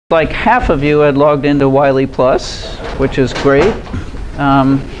like half of you had logged into Wiley Plus, which is great.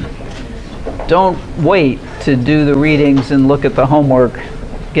 Don't wait to do the readings and look at the homework.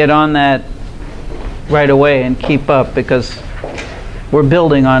 Get on that right away and keep up, because we're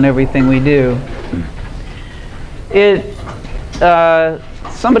building on everything we do.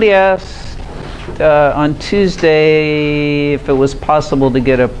 Somebody asked on Tuesday if it was possible to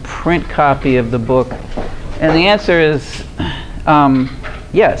get a print copy of the book, and the answer is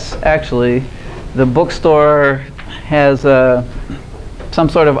yes. Actually, the bookstore has some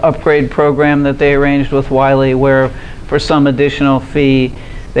sort of upgrade program that they arranged with Wiley, where for some additional fee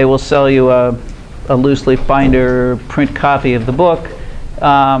they will sell you a loose leaf binder print copy of the book.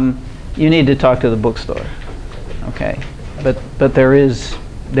 You need to talk to the bookstore, okay? But there is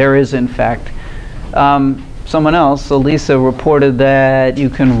in fact. Someone else, Elisa, reported that you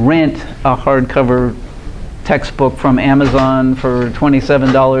can rent a hardcover textbook from Amazon for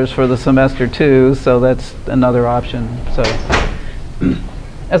 $27 for the semester too, so that's another option. So,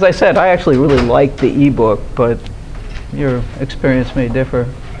 as I said, I actually really like the ebook, but your experience may differ.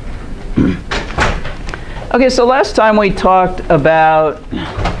 Okay, so last time we talked about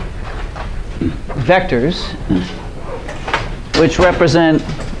vectors, which represent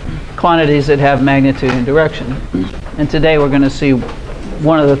quantities that have magnitude and direction. And today we're going to see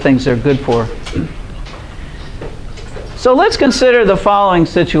one of the things they're good for. So let's consider the following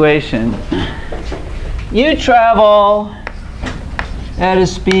situation. You travel at a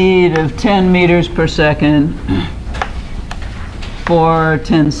speed of 10 meters per second for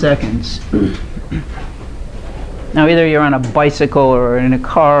 10 seconds. Now, either you're on a bicycle or in a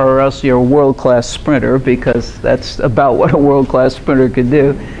car, or else you're a world-class sprinter, because that's about what a world-class sprinter could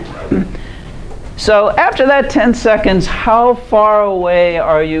do. So after that 10 seconds, how far away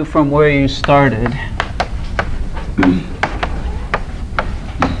are you from where you started?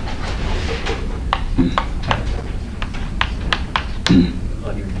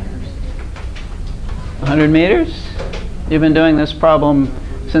 $100 meters? You've been doing this problem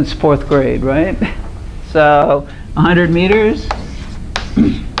since 4th grade, right? So 100 meters?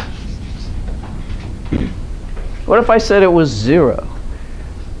 What if I said it was 0?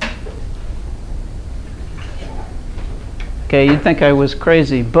 Okay, you'd think I was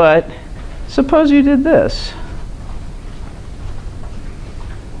crazy, but suppose you did this.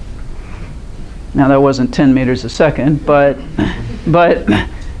 Now that wasn't 10 meters a second, but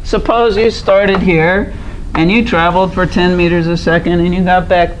suppose you started here and you traveled for 10 meters a second and you got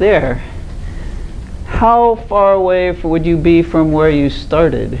back there. How far away would you be from where you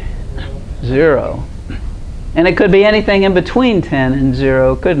started? 0. And it could be anything in between 10 and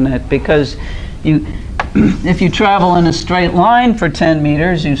 0, couldn't it? Because if you travel in a straight line for 10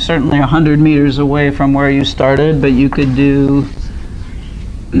 meters, you're certainly 100 meters away from where you started, but you could do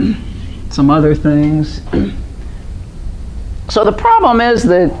some other things. So the problem is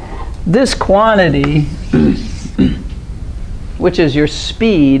that this quantity, which is your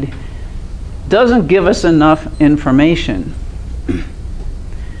speed, doesn't give us enough information.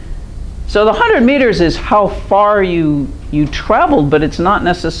 So the 100 meters is how far you traveled, but it's not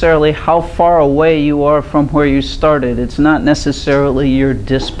necessarily how far away you are from where you started. It's not necessarily your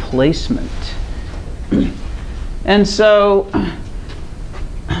displacement. And so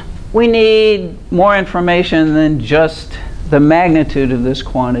we need more information than just the magnitude of this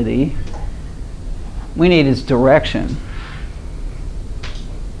quantity. We need its direction.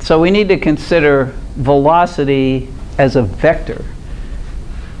 So we need to consider velocity as a vector.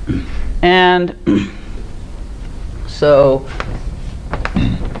 And so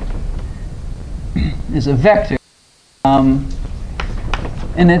is a vector, and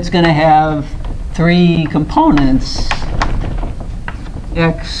it's going to have 3 components: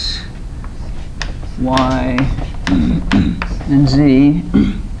 x, y, and z.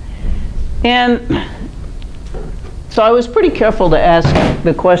 And so I was pretty careful to ask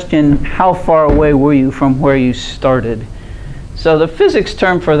the question, how far away were you from where you started? So the physics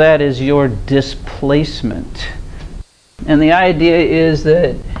term for that is your displacement. And the idea is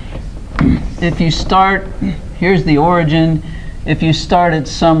that if you start, here's the origin, if you start at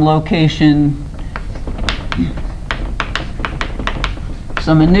some location,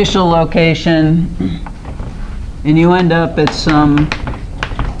 some initial location, and you end up at some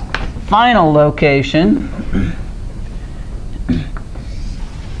final location,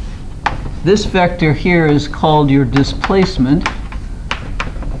 this vector here is called your displacement.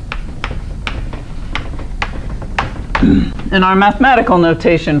 And our mathematical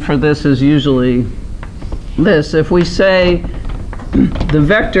notation for this is usually this. If we say the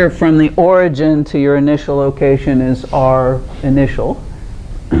vector from the origin to your initial location is r initial,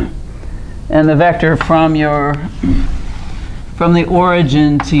 And the vector from the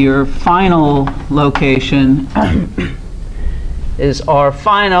origin to your final location is r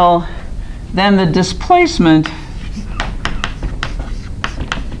final. Then the displacement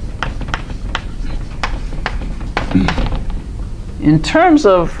in terms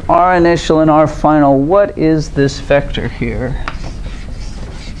of r initial and r final, what is this vector here?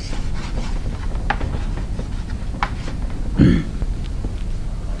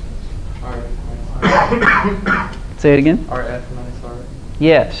 Say it again. RF minus R.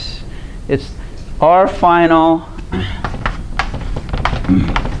 Yes, it's r final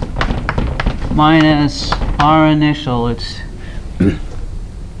minus r initial.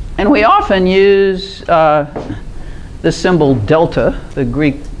 And we often use the symbol delta, the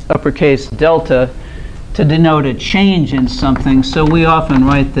Greek uppercase delta, to denote a change in something. So we often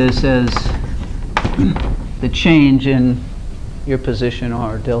write this as the change in your position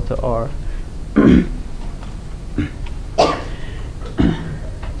r, delta r.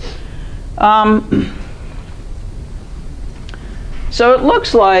 So it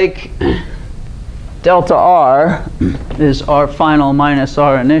looks like delta r is r final minus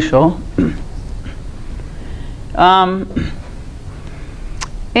r initial.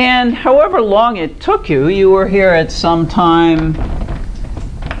 And however long it took you, you were here at some time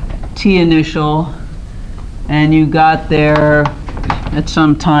t initial, and you got there at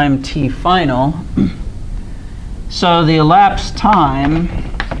some time t final. So the elapsed time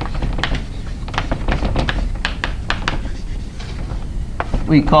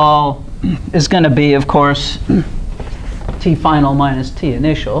we call is going to be, of course, t final minus t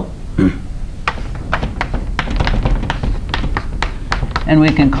initial. And we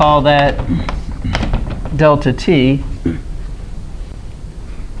can call that delta t.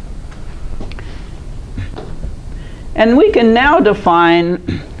 And we can now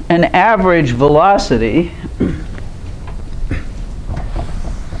define an average velocity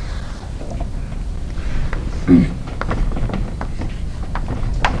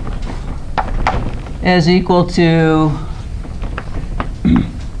as equal to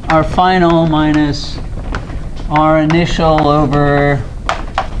r final minus r initial over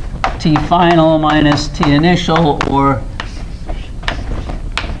t final minus t initial, or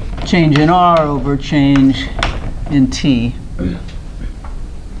change in r over change in t.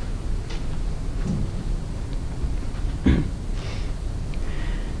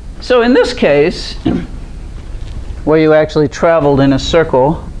 So in this case, where you actually traveled in a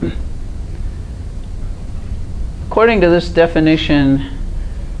circle, according to this definition,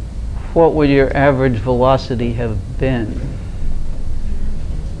 what would your average velocity have been?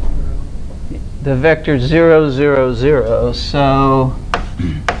 The vector 0, 0, 0. So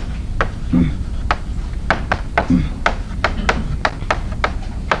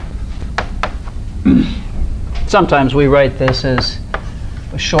sometimes we write this as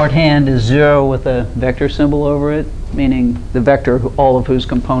a shorthand is 0 with a vector symbol over it, meaning the vector all of whose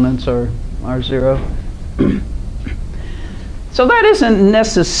components are 0. So that isn't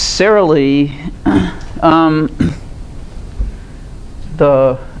necessarily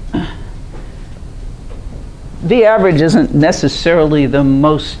the average isn't necessarily the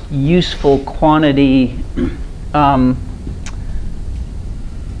most useful quantity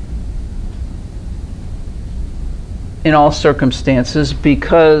in all circumstances,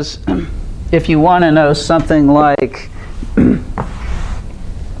 because if you want to know something like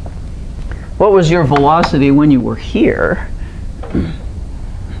what was your velocity when you were here,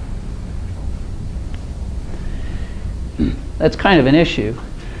 that's kind of an issue.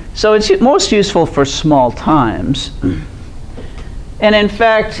 So it's most useful for small times. And in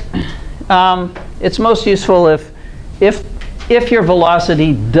fact, it's most useful if your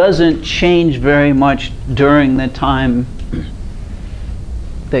velocity doesn't change very much during the time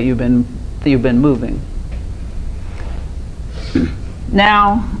that you've been moving.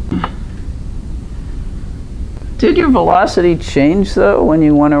 Now, did your velocity change, though, when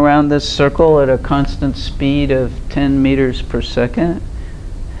you went around this circle at a constant speed of 10 meters per second?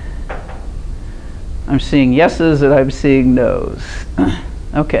 I'm seeing yeses and I'm seeing no's.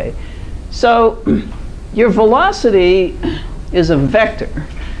 Okay, so your velocity is a vector,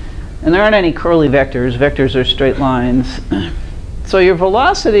 and there aren't any curly vectors. Vectors are straight lines. So your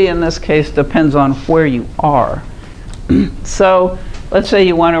velocity in this case depends on where you are. So let's say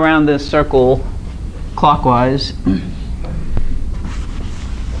you went around this circle clockwise.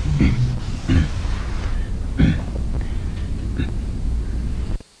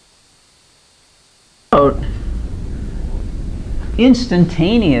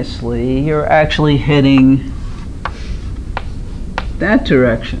 Instantaneously, you're actually heading that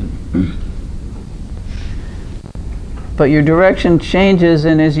direction. but your direction changes,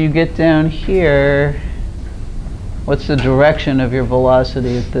 and as you get down here, what's the direction of your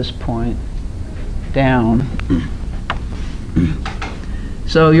velocity at this point? Down.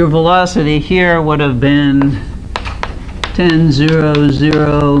 So your velocity here would have been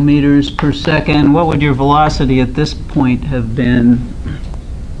 10.00 meters per second. What would your velocity at this point have been?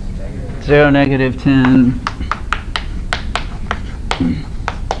 0, -10.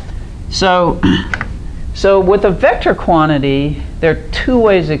 So with a vector quantity, there are two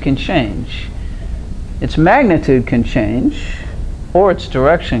ways it can change. Its magnitude can change, or its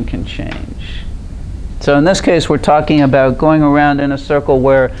direction can change. So in this case, we're talking about going around in a circle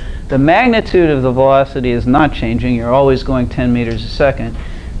where the magnitude of the velocity is not changing. You're always going 10 meters a second.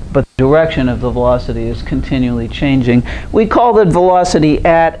 But the direction of the velocity is continually changing. We call the velocity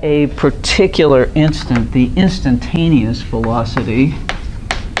at a particular instant the instantaneous velocity.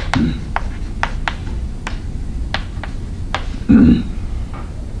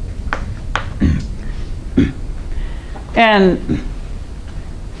 And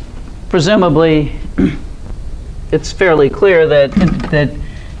presumably, it's fairly clear that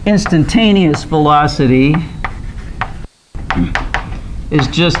instantaneous velocity is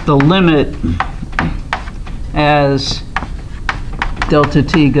just the limit as delta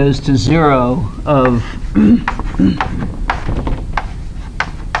t goes to 0 of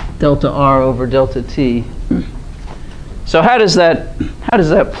delta r over delta t. So how does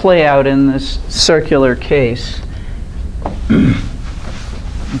that play out in this circular case?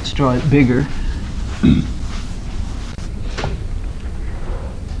 Let's draw it bigger.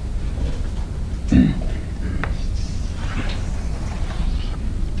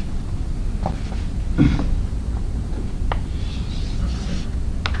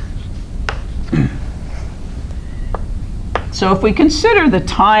 So if we consider the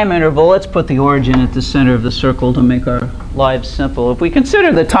time interval, let's put the origin at the center of the circle to make our lives simple. If we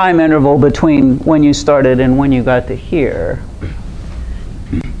consider the time interval between when you started and when you got to here,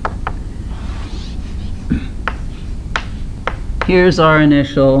 here's our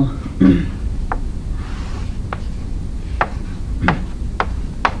initial.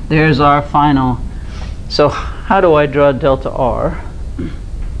 There's our final. So how do I draw delta r?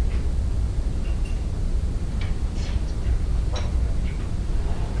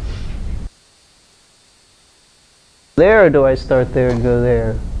 There, or do I start there and go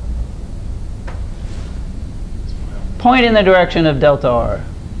there? Point in the direction of delta r.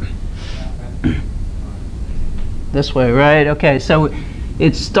 This way, right? Okay, so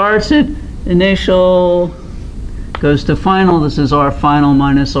it starts at initial, goes to final. This is r final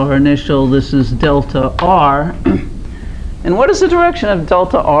minus r initial. This is delta r. And what does the direction of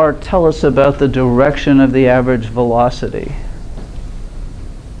delta r tell us about the direction of the average velocity?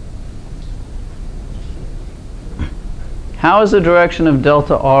 How is the direction of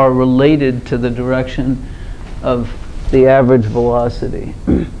delta r related to the direction of the average velocity?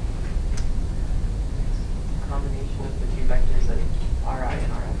 Combination of the two vectors of ri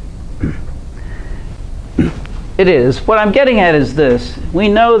and rf. It is. What I'm getting at is this. We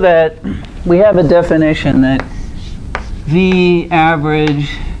know that we have a definition that V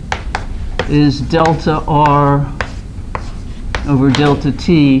average is delta r over delta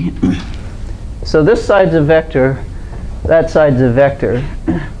t. So this side's a vector. That side's a vector.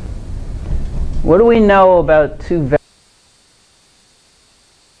 What do we know about two vectors?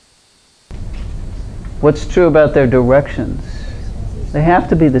 What's true about their directions? They have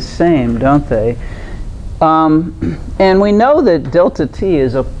to be the same, don't they? And we know that delta t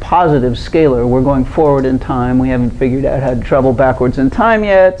is a positive scalar. We're going forward in time. We haven't figured out how to travel backwards in time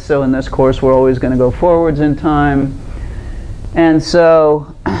yet, so in this course we're always going to go forwards in time. And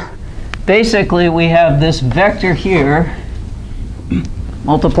so basically we have this vector here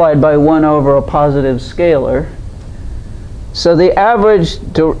multiplied by 1 over a positive scalar. So the average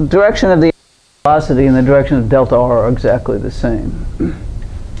direction of the velocity and the direction of delta r are exactly the same.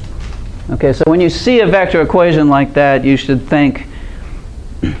 Okay, so when you see a vector equation like that, you should think,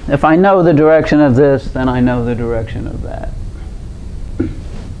 if I know the direction of this, then I know the direction of that.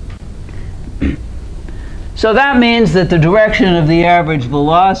 So that means that the direction of the average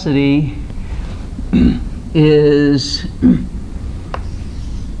velocity is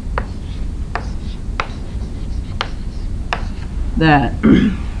that.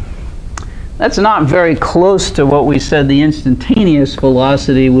 That's not very close to what we said the instantaneous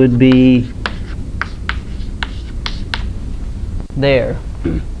velocity would be there.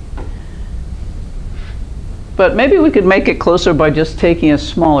 But maybe we could make it closer by just taking a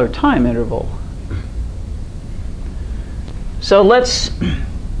smaller time interval. So let's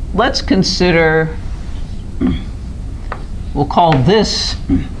consider we'll call this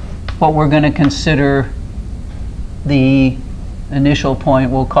what we're going to consider the initial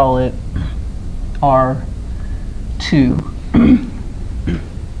point. We'll call it R2.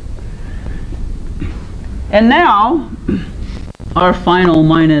 And now, our final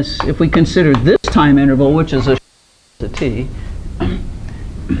minus, if we consider this time interval, which is a t,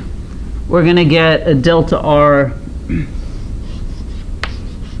 we're going to get a delta r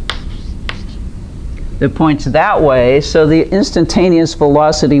that points that way. So the instantaneous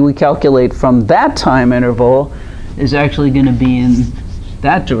velocity we calculate from that time interval is actually going to be in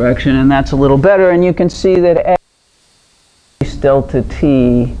that direction, and that's a little better. And you can see that as delta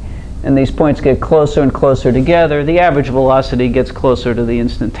t and these points get closer and closer together, the average velocity gets closer to the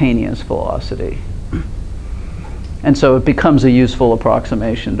instantaneous velocity. And so it becomes a useful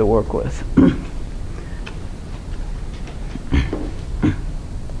approximation to work with.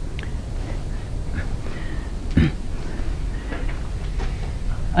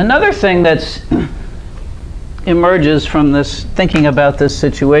 Another thing that emerges from this thinking about this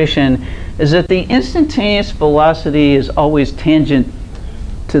situation is that the instantaneous velocity is always tangent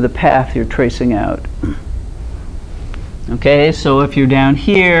to the path you're tracing out. Okay, so if you're down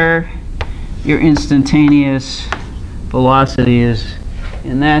here, your instantaneous velocity is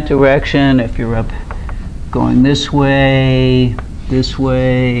in that direction. If you're up going this way,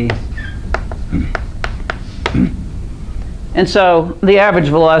 and so the average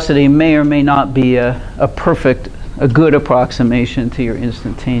velocity may or may not be a good approximation to your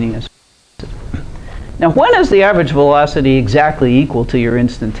instantaneous. Now, when is the average velocity exactly equal to your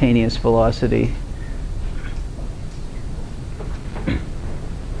instantaneous velocity?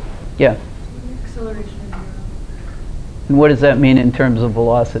 Yeah. Acceleration is 0. And what does that mean in terms of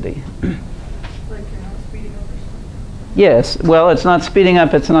velocity? Like you're not speeding up or something. Yes. Well, it's not speeding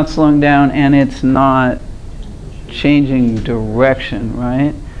up, it's not slowing down, and it's not changing direction,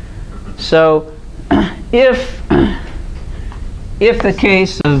 right? So if the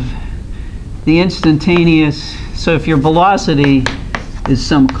case of the instantaneous, so if your velocity is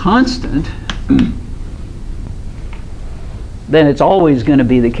some constant, then it's always going to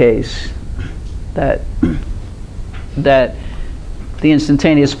be the case that the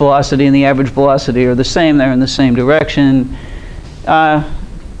instantaneous velocity and the average velocity are the same. They're in the same direction.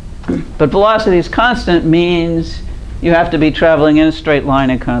 But velocity is constant means you have to be traveling in a straight line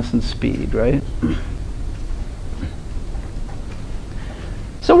at constant speed, right?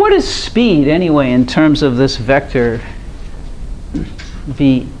 So what is speed anyway in terms of this vector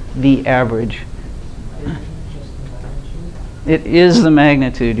v average? It is the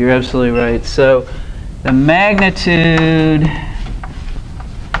magnitude. You're absolutely right. So the magnitude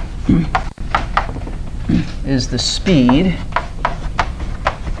is the speed,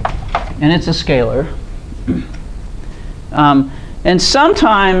 and it's a scalar. And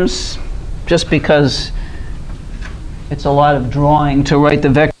sometimes, just because it's a lot of drawing to write the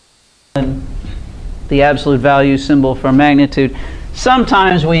vector and the absolute value symbol for magnitude,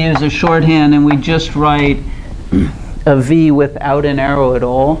 sometimes we use a shorthand and we just write a v without an arrow at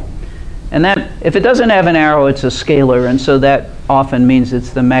all. And that, if it doesn't have an arrow, it's a scalar, and so that often means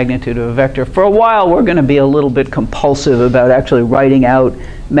it's the magnitude of a vector. For a while, we're going to be a little bit compulsive about actually writing out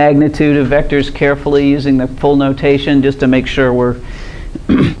magnitude of vectors carefully using the full notation, just to make sure we're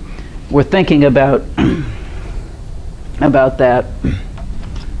we're thinking about that.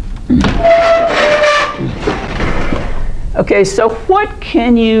 Okay, so what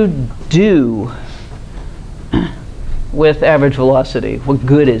can you do with average velocity? What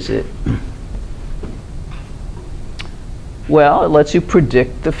good is it? Well, it lets you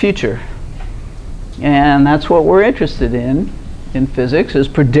predict the future. And that's what we're interested in physics, is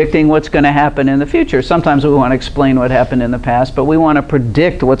predicting what's going to happen in the future. Sometimes we want to explain what happened in the past, but we want to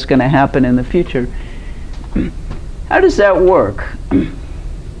predict what's going to happen in the future. How does that work?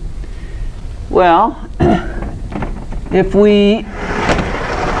 Well, if we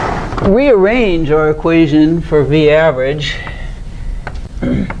rearrange our equation for V average,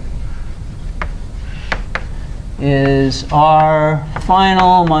 is R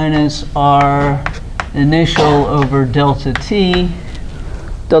final minus R initial over delta t.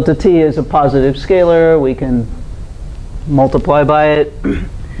 Delta t is a positive scalar. We can multiply by it.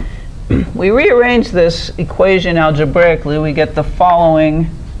 We rearrange this equation algebraically. We get the following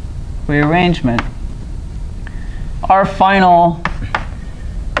rearrangement. R final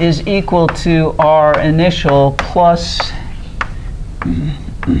is equal to R initial plus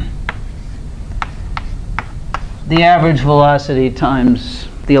the average velocity times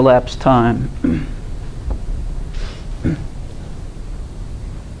the elapsed time.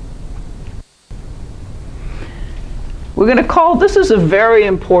 we're going to call, this is a very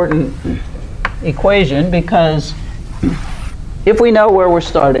important equation because if we know where we're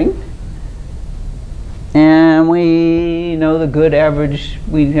starting and we know the good average,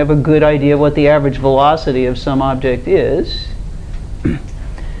 we have a good idea what the average velocity of some object is,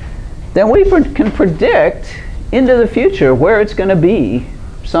 then we can predict into the future where it's going to be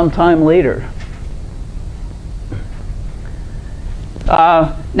sometime later.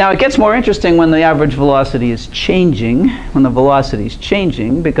 Now it gets more interesting when the average velocity is changing, when the velocity is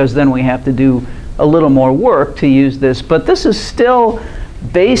changing, because then we have to do a little more work to use this. But this is still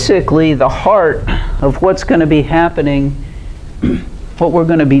basically the heart of what's going to be happening. What we're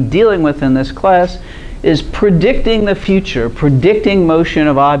going to be dealing with in this class is predicting the future, predicting motion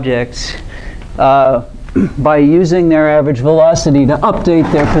of objects by using their average velocity to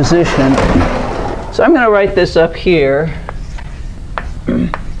update their position. So I'm going to write this up here.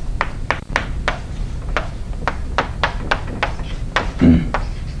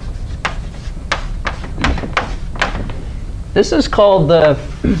 This is called the,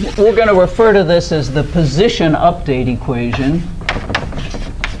 we're going to refer to this as the position update equation.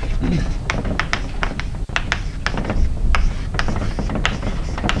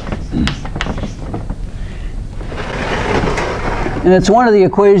 And it's one of the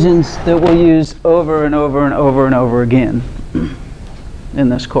equations that we'll use over and over and over and over again in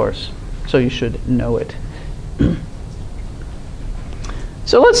this course. So you should know it.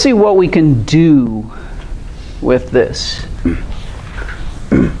 So let's see what we can do with this.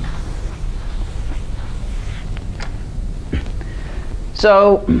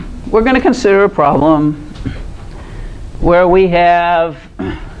 So we're going to consider a problem where we have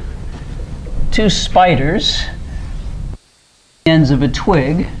two spiders, ends of a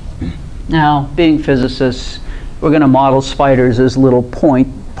twig. Now, being physicists, we're going to model spiders as little point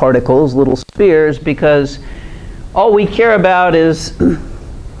particles, little spheres, because all we care about is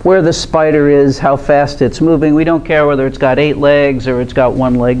where the spider is, how fast it's moving. We don't care whether it's got 8 legs or it's got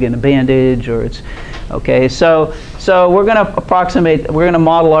 1 leg and a bandage, or it's okay. So we're going to approximate. We're going to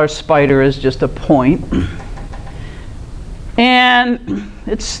model our spider as just a point, and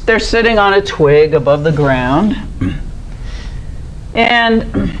they're sitting on a twig above the ground,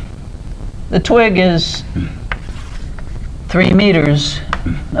 and the twig is 3 meters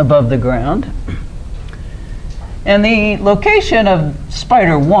above the ground. And the location of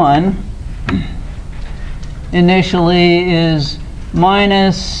spider 1 initially is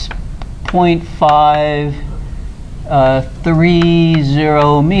minus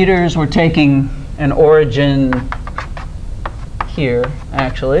 0.530 meters. We're taking an origin here,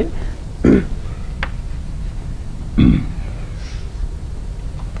 actually.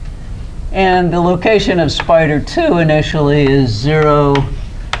 And the location of spider 2 initially is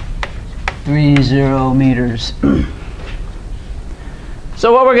 0.30 meters.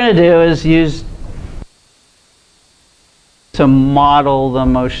 So what we're going to do is use to model the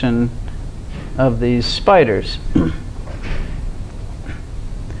motion of these spiders.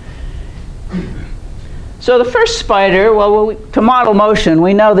 So the first spider, well, to model motion,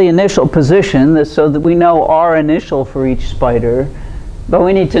 we know the initial position, so that we know our initial for each spider, but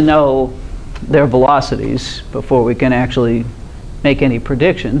we need to know their velocities before we can actually make any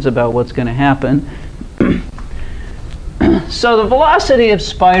predictions about what's going to happen. So the velocity of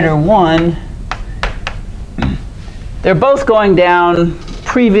spider 1, they're both going down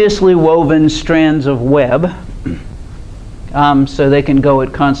previously woven strands of web, so they can go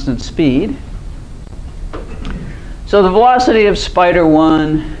at constant speed. So the velocity of spider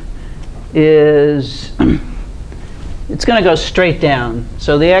 1 is, it's going to go straight down.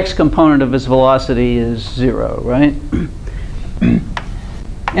 So the x component of its velocity is 0, right?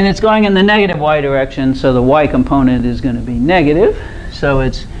 And it's going in the negative y direction, so the y component is going to be negative. So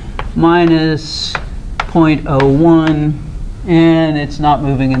it's minus 0.01, and it's not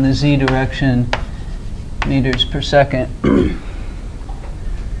moving in the z direction, meters per second.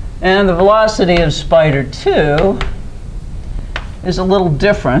 And the velocity of spider 2 is a little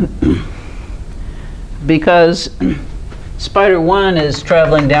different, because spider 1 is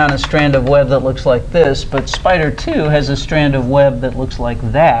traveling down a strand of web that looks like this, but spider 2 has a strand of web that looks like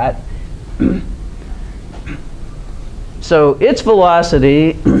that. So its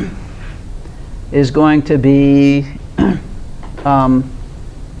velocity is going to be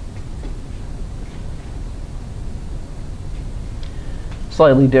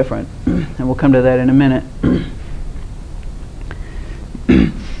slightly different, and we'll come to that in a minute.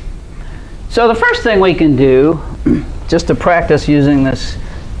 So the first thing we can do, just to practice using this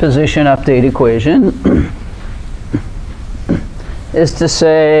position update equation, is to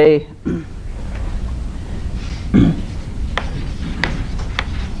say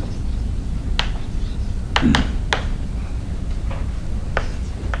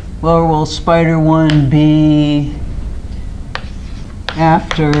where will spider 1 be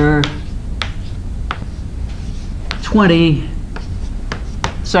after 20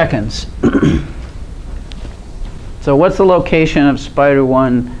 seconds? So what's the location of spider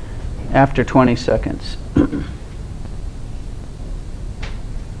 1 after 20 seconds?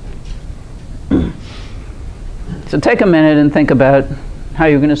 So take a minute and think about how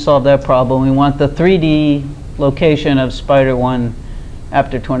you're going to solve that problem. We want the 3D location of spider 1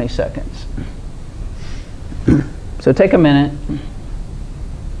 after 20 seconds. So take a minute.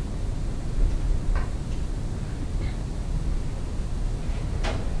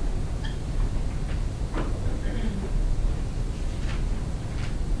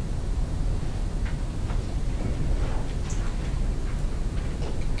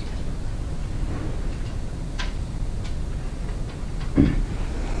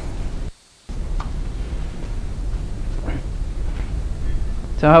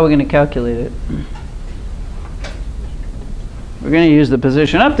 So how are we going to calculate it? We're going to use the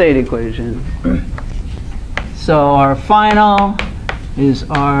position update equation. So our final is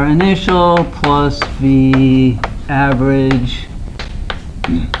our initial plus V average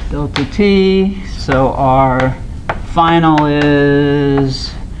delta t. So our final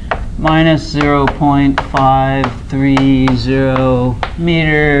is minus 0.530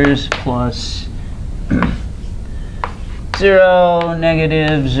 meters plus 0,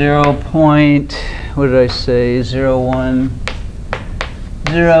 negative 0. What did I say?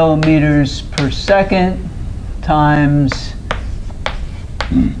 0.10 meters per second times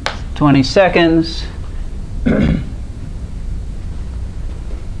 20 seconds.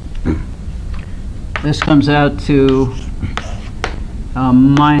 This comes out to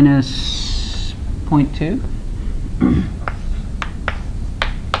minus 0.2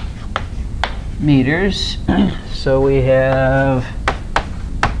 meters. So we have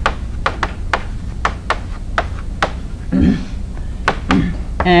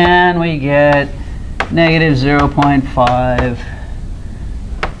and we get negative 0.5,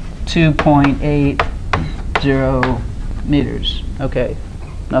 2.80 meters. Okay,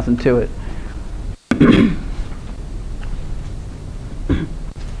 nothing to it.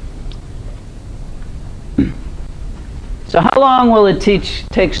 So how long will it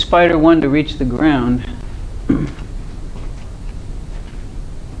take spider 1 to reach the ground?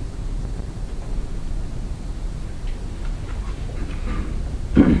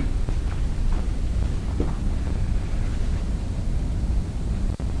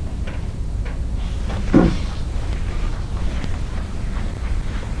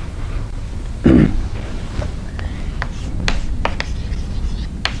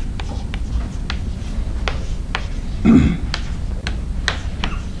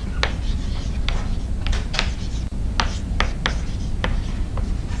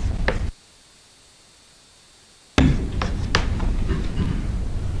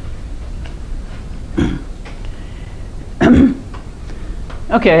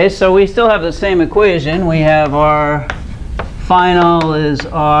 Okay, so we still have the same equation. We have our final is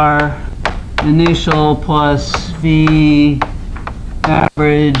our initial plus V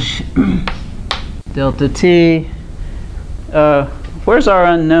average delta t. Where's our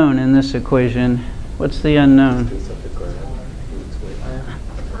unknown in this equation? What's the unknown?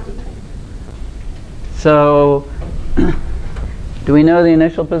 So, do we know the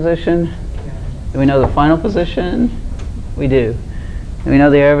initial position? Do we know the final position? We do. Do we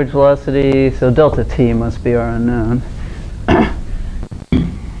know the average velocity? So delta t must be our unknown.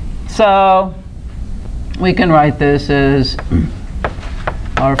 So we can write this as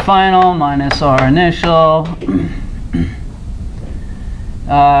our final minus our initial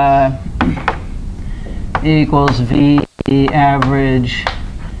equals V average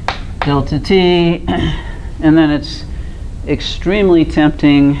delta t. And then it's extremely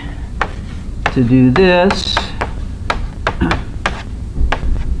tempting to do this.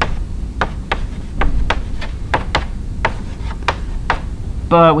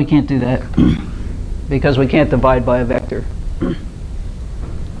 But we can't do that because we can't divide by a vector.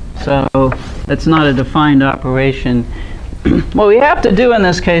 So that's not a defined operation. What we have to do in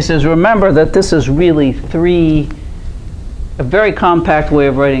this case is remember that this is really a very compact way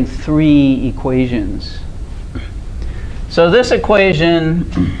of writing 3 equations. So this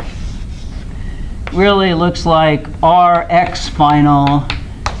equation really looks like Rx final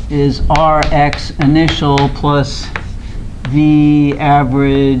is Rx initial plus V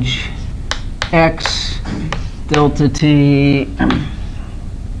average x delta t.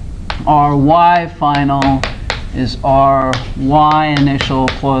 Ry final is Ry initial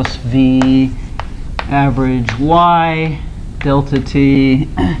plus V average y delta t.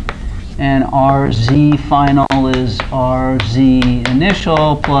 and RZ final is RZ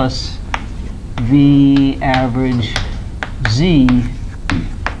initial plus V average Z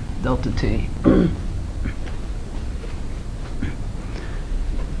delta T.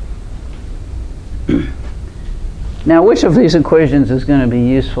 Now, which of these equations is going to be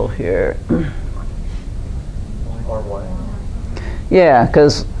useful here? Yeah,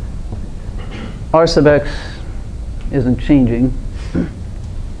 because R sub x isn't changing.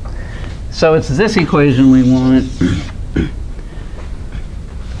 So it's this equation we want.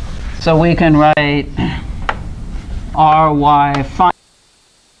 So we can write Ry final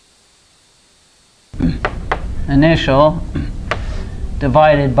initial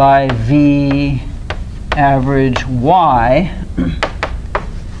divided by V average y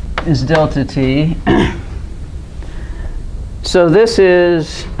is delta t. So this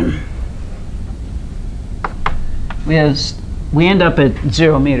is, we end up at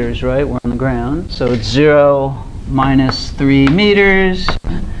 0 meters, right? We're on the ground. So it's 0 minus 3 meters.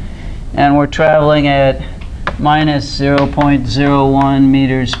 And we're traveling at minus 0.01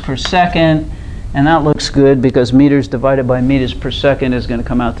 meters per second. And that looks good because meters divided by meters per second is going to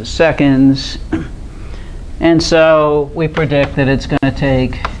come out to seconds. And so we predict that it's going to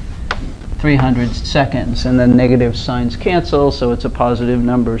take 300 seconds. And then negative signs cancel, so it's a positive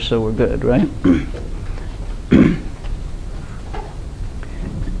number, so we're good, right?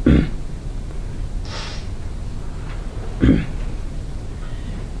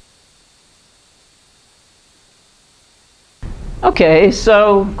 Okay,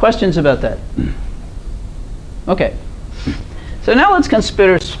 so questions about that? Okay. So now let's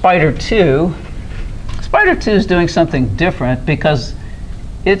consider Spider 2. Spider 2 is doing something different because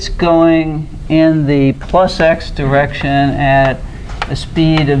it's going in the plus x direction at a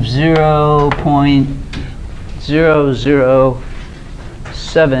speed of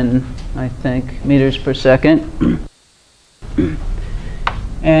 0.007, I think, meters per second.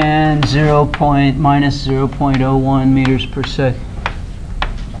 And minus 0.01 meters per second.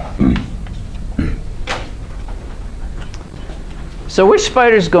 So which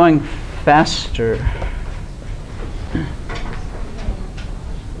spider is going faster?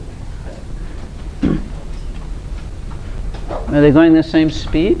 Are they going the same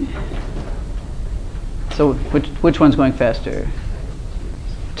speed? So which one's going faster?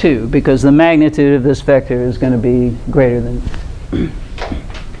 2, because the magnitude of this vector is going to be greater than.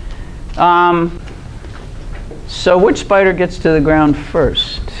 So which spider gets to the ground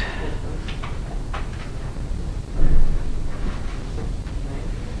first?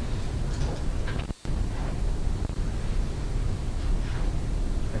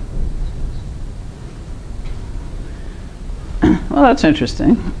 Well, that's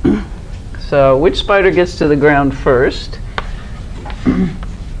interesting. So which spider gets to the ground first?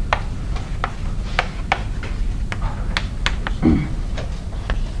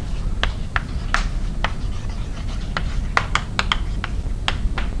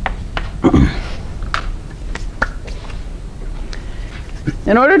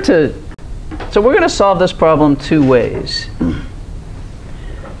 In order to, so we're going to solve this problem 2 ways.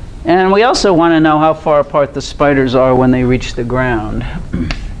 And we also want to know how far apart the spiders are when they reach the ground.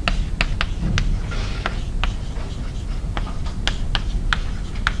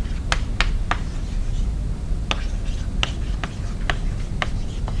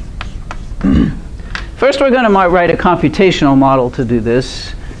 First, we're going to write a computational model to do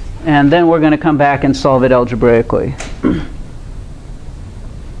this, and then we're going to come back and solve it algebraically.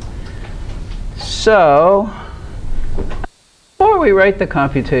 So, before we write the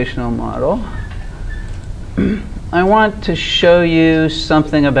computational model, I want to show you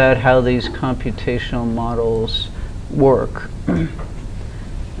something about how these computational models work.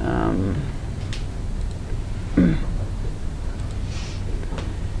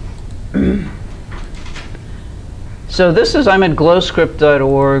 So this is, I'm at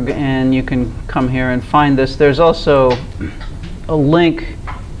glowscript.org, and you can come here and find this. There's also a link.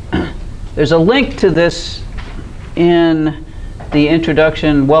 There's a link to this in the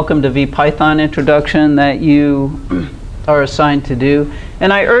introduction, welcome to VPython introduction, that you are assigned to do.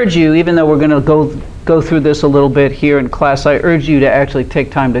 And I urge you, even though we're going to go through this a little bit here in class, I urge you to actually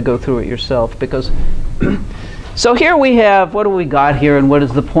take time to go through it yourself, because so here we have, what do we got here, and what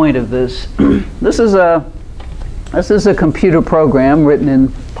is the point of this? This is a computer program written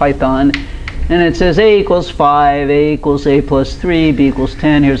in Python, and it says a equals 5, a equals a plus 3, b equals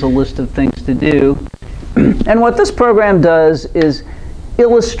 10. Here's a list of things to do. And what this program does is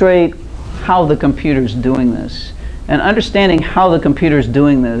illustrate how the computer's doing this. And understanding how the computer's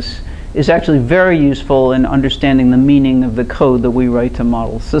doing this is actually very useful in understanding the meaning of the code that we write to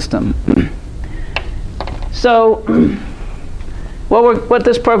model system. So what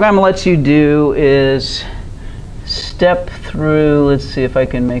this program lets you do is step through, let's see if I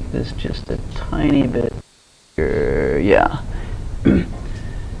can make this just a tiny bit bigger. Yeah.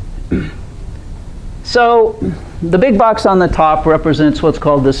 So the big box on the top represents what's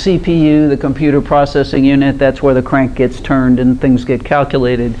called the CPU, the computer processing unit. That's where the crank gets turned and things get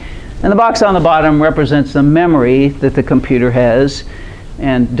calculated. And the box on the bottom represents the memory that the computer has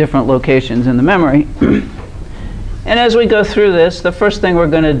and different locations in the memory. And as we go through this, the first thing we're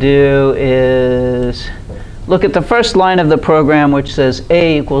going to do is look at the first line of the program, which says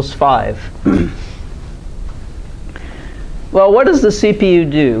A equals 5. Well, what does the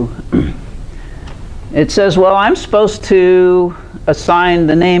CPU do? It says, well, I'm supposed to assign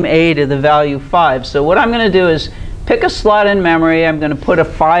the name A to the value 5. So what I'm going to do is pick a slot in memory. I'm going to put a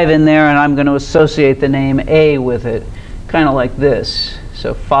 5 in there, and I'm going to associate the name A with it, kind of like this.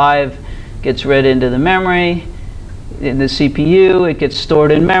 So 5 gets read into the memory. In the CPU, it gets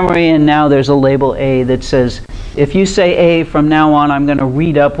stored in memory, and now there's a label A that says, if you say A from now on, I'm going to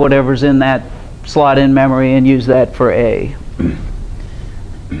read up whatever's in that slot in memory and use that for A.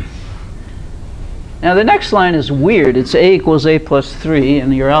 Now the next line is weird. It's A equals A plus 3,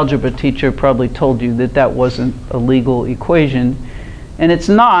 and your algebra teacher probably told you that that wasn't a legal equation. And it's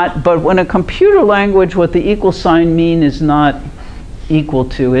not, but when a computer language, what the equal sign mean is not equal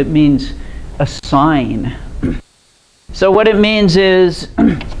to. It means assign. So what it means is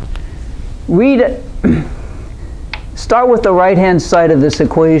start with the right-hand side of this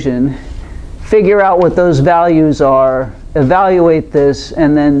equation, figure out what those values are, evaluate this,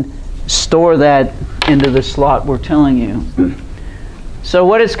 and then store that into the slot we're telling you. So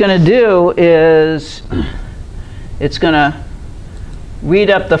what it's going to do is it's going to read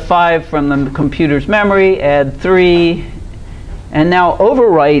up the 5 from the computer's memory, add 3, and now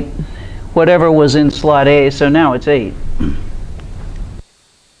overwrite whatever was in slot A, so now it's 8.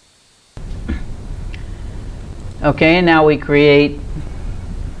 Okay, now we create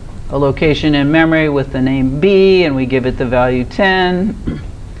a location in memory with the name B, and we give it the value 10.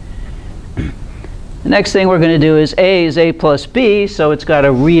 The next thing we're going to do is A is A plus B, so it's got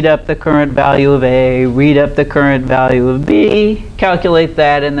to read up the current value of A, read up the current value of B, calculate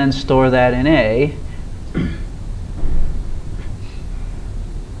that, and then store that in A,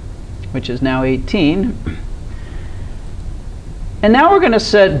 which is now 18. And now we're going to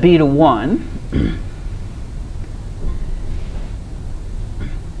set B to 1.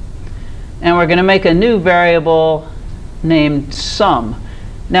 And we're going to make a new variable named sum.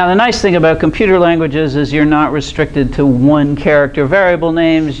 Now the nice thing about computer languages is you're not restricted to one character variable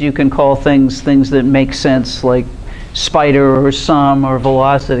names. You can call things that make sense, like spider or sum or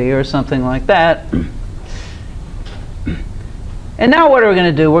velocity or something like that. And now what are we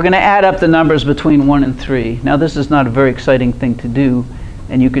going to do? We're going to add up the numbers between 1 and 3. Now this is not a very exciting thing to do,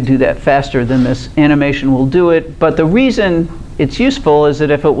 and you could do that faster than this animation will do it. But the reason it's useful is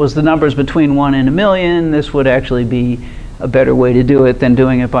that if it was the numbers between 1 and 1,000,000, this would actually be a better way to do it than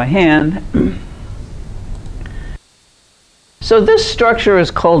doing it by hand. So this structure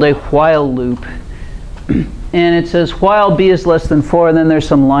is called a while loop. And it says while b is less than 4, and then there's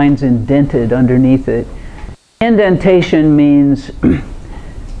some lines indented underneath it. Indentation means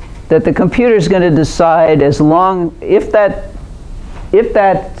that the computer is going to decide if that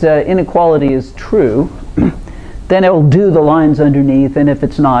inequality is true, then it will do the lines underneath, and if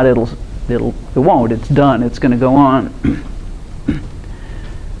it's not, it won't. It's done. It's going to go on.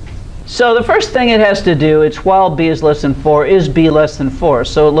 So the first thing it has to do, it's while b is less than 4, is b less than 4?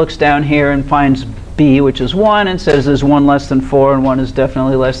 So it looks down here and finds b, which is 1, and says is 1 less than 4, and 1 is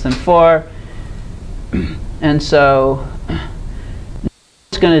definitely less than 4. And so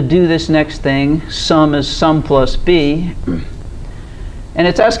it's going to do this next thing. Sum is sum plus b. And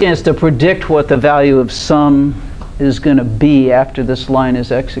it's asking us to predict what the value of sum is going to be after this line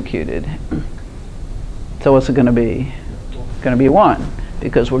is executed. So what's it going to be? It's going to be 1,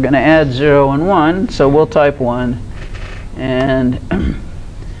 because we're going to add 0 and 1. So we'll type 1, and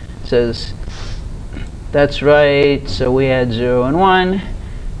it says that's right. So we add 0 and 1,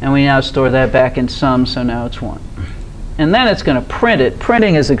 and we now store that back in sum. So now it's 1. And then it's going to print it.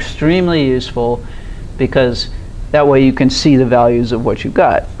 Printing is extremely useful because that way you can see the values of what you've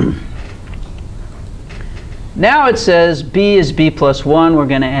got. Now it says b is b plus 1. We're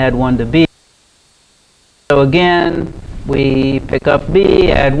going to add 1 to b. So again, we pick up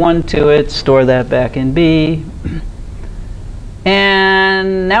b, add 1 to it, store that back in b.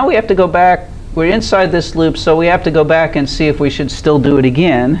 And now we have to go back. We're inside this loop, so we have to go back and see if we should still do it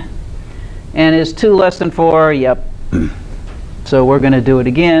again. And is 2 less than 4? Yep. So we're going to do it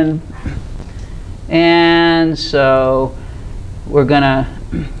again. And so we're going to,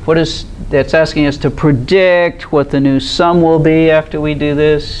 that's asking us to predict what the new sum will be after we do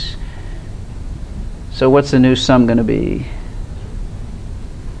this. So what's the new sum going to be?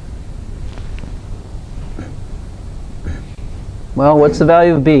 Well, what's the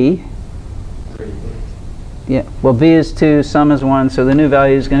value of b? 3. Yeah, well, b is 2, sum is 1, so the new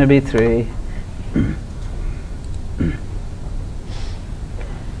value is going to be 3.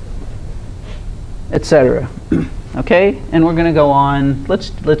 Etc. Okay, and we're going to go on. Let's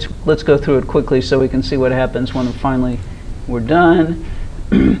go through it quickly so we can see what happens when finally we're done.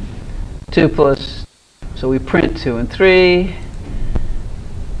 2 plus, so we print 2 and 3.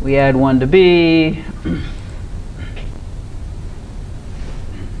 We add 1 to b.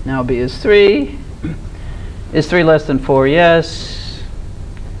 Now b is 3. Is 3 less than 4? Yes.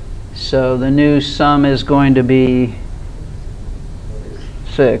 So the new sum is going to be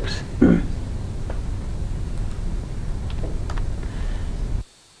 6.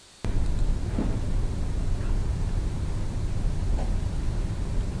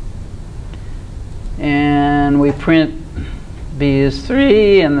 And we print b is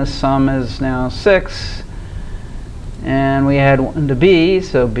 3, and the sum is now 6. And we add 1 to b,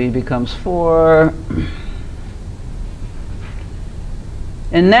 so b becomes 4.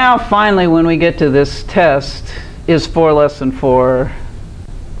 And now, finally, when we get to this test, is 4 less than 4?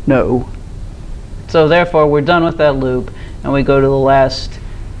 No. So therefore, we're done with that loop, and we go to the last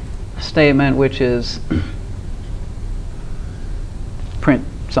statement, which is print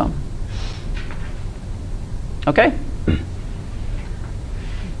sum. Okay?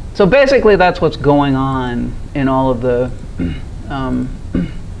 So basically, that's what's going on in all of the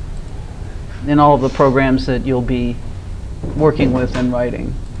programs that you'll be working with and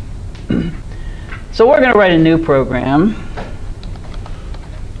writing. So we're going to write a new program.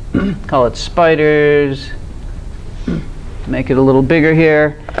 Call it spiders. Make it a little bigger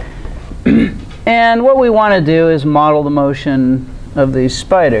here. And what we want to do is model the motion of these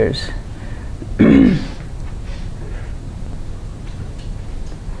spiders.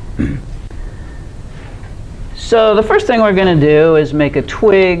 So the first thing we're going to do is make a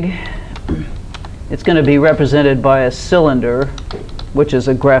twig. It's going to be represented by a cylinder, which is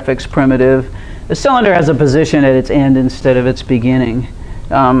a graphics primitive. The cylinder has a position at its end instead of its beginning.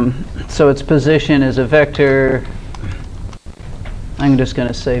 So its position is a vector. I'm just going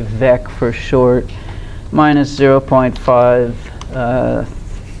to say vec for short, minus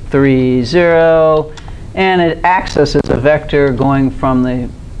 0.530. And its axis is a vector going from the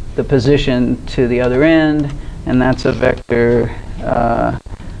position to the other end. And that's a vector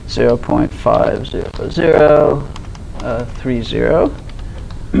 0.50030.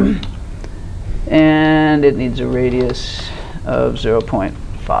 And it needs a radius of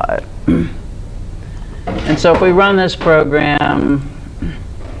 0.5. And so if we run this program,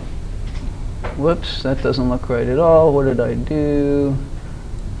 whoops, that doesn't look right at all. What did I do?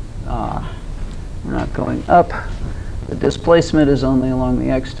 We're not going up. The displacement is only along the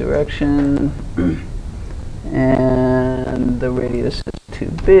x direction. And the radius is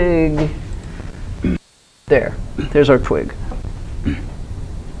too big. There's our twig.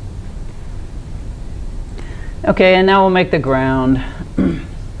 Okay, and now we'll make the ground.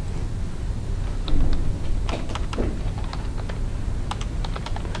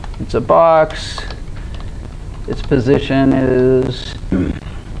 It's a box. Its position is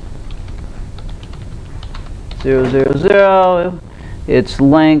 0, 0, 0. Its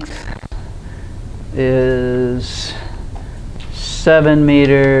length is 7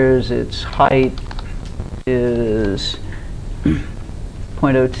 meters. Its height is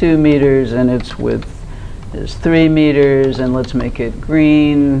 0.02 meters, and its width is 3 meters. And let's make it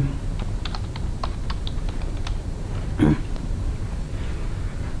green.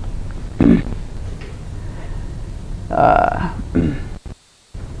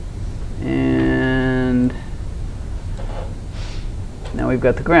 And now we've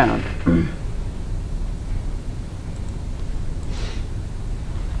got the ground.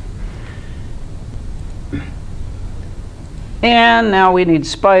 And now we need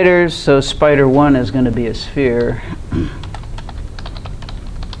spiders, so spider 1 is going to be a sphere.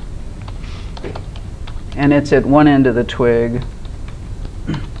 And it's at one end of the twig.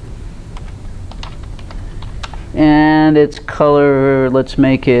 And its color, let's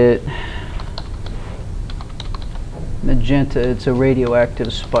make it magenta. It's a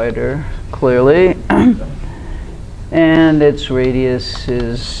radioactive spider, clearly. And its radius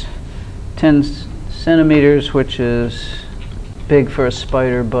is 10 centimeters, which is big for a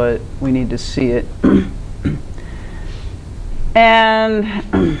spider, but we need to see it. And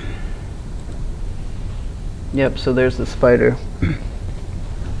yep, so there's the spider.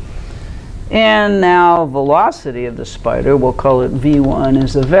 And now velocity of the spider, we'll call it v1,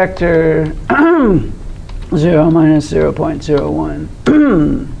 is the vector 0 minus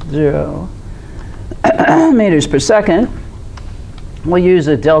 0.01 0 meters per second. We'll use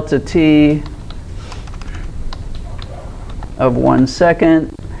a delta t of 1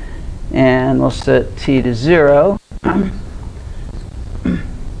 second, and we'll set t to 0.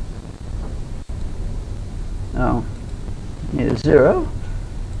 Oh, need a 0.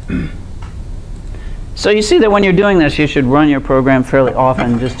 So you see that when you're doing this, you should run your program fairly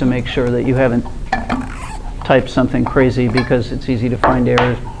often just to make sure that you haven't typed something crazy, because it's easy to find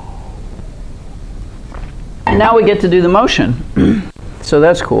errors. And now we get to do the motion. So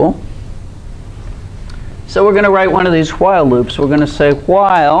that's cool. So we're going to write one of these while loops. We're going to say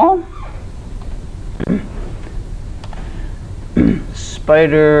while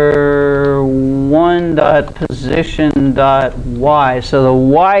spider 1 dot position dot y. So the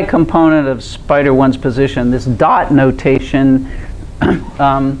y component of spider 1's position, this dot notation,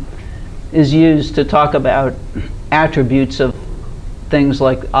 is used to talk about attributes of things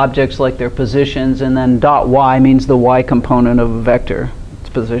like objects, like their positions, and then dot y means the y component of a vector. Its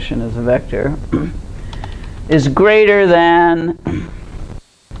position is a vector. Is greater than, I'm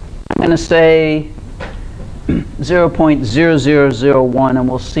going to say 0.0001, and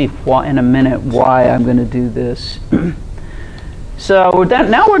we'll see why in a minute why I'm going to do this. So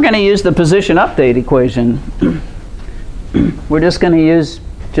now we're going to use the position update equation. We're just going to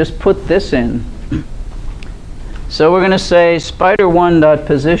just put this in. So we're going to say spider 1 dot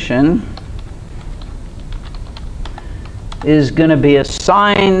position is going to be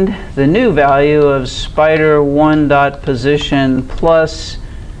assigned the new value of spider 1 dot position plus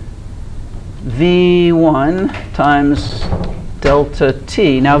v1 times delta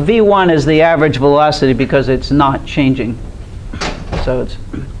t. Now v1 is the average velocity because it's not changing. So it's,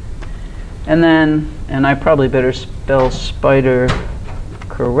 and I probably better spell spider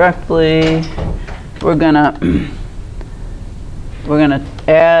correctly. We're gonna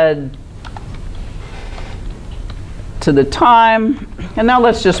add to the time, and now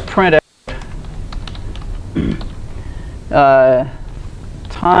let's just print out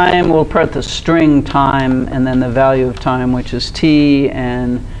time. We'll print the string time and then the value of time, which is t,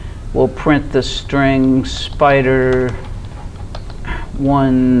 and we'll print the string spider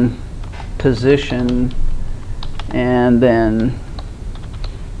 1 position, and then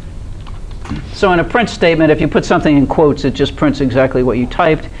so in a print statement, if you put something in quotes, it just prints exactly what you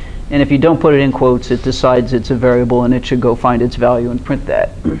typed, and if you don't put it in quotes, it decides it's a variable and it should go find its value and print that.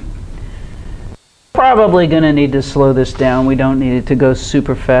 Probably going to need to slow this down. We don't need it to go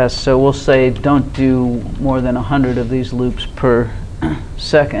super fast, so we'll say don't do more than 100 of these loops per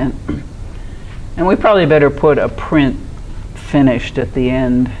second. And we probably better put a print finished at the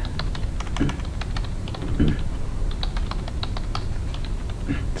end.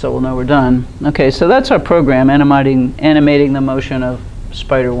 So we'll know we're done. Okay, so that's our program animating the motion of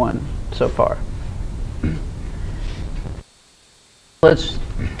spider 1 so far. Let's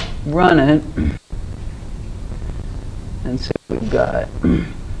run it and see what we've got.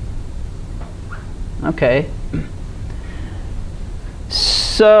 Okay.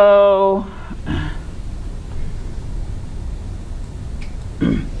 So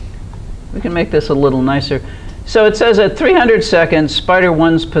we can make this a little nicer. So it says at 300 seconds, spider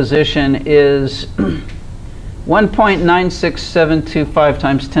 1's position is 1.96725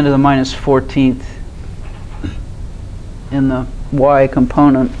 times 10 to the minus 14th in the y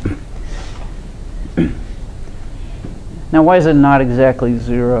component. Now, why is it not exactly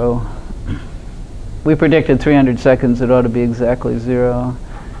 0? We predicted 300 seconds, it ought to be exactly 0.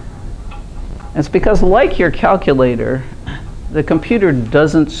 It's because, like your calculator, the computer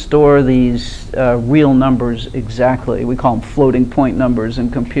doesn't store these real numbers exactly. We call them floating point numbers in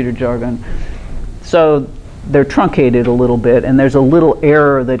computer jargon. So they're truncated a little bit, and there's a little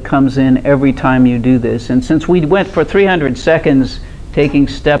error that comes in every time you do this. And since we went for 300 seconds, taking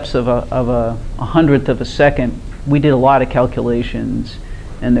steps of a hundredth of a second, we did a lot of calculations,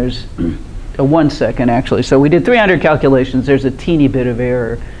 and there's a 1 second actually. So we did 300 calculations. There's a teeny bit of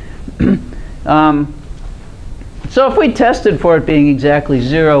error. So if we tested for it being exactly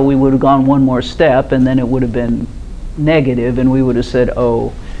 0, we would have gone one more step, and then it would have been negative, and we would have said,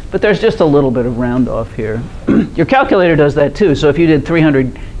 oh. But there's just a little bit of round off here. Your calculator does that too. So if you did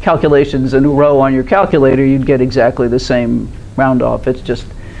 300 calculations in a row on your calculator, you'd get exactly the same round off. It's just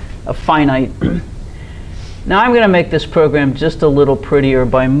a finite. Now I'm going to make this program just a little prettier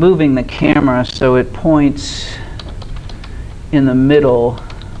by moving the camera so it points in the middle,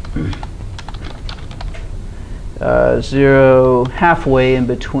 0, halfway in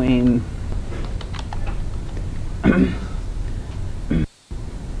between.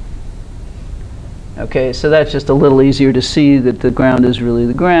 Okay, so that's just a little easier to see that the ground is really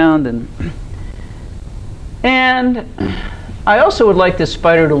the ground. And I also would like this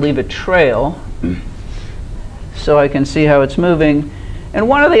spider to leave a trail so I can see how it's moving. And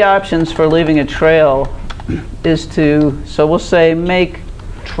one of the options for leaving a trail is to, so we'll say make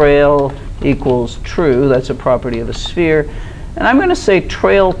trail equals true. That's a property of a sphere. And I'm going to say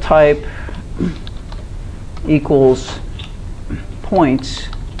trail type equals points,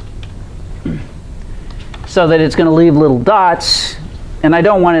 so that it's going to leave little dots. And I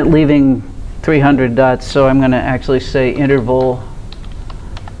don't want it leaving 300 dots, so I'm going to actually say interval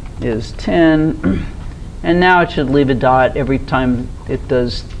is 10. And now it should leave a dot every time it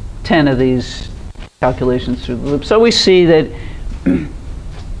does 10 of these calculations through the loop. So we see that it's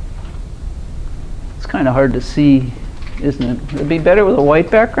kind of hard to see, isn't it? It'd be better with a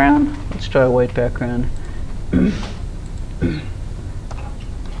white background. Let's try a white background.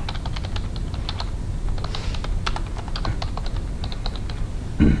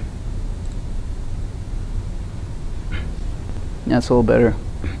 That's a little better.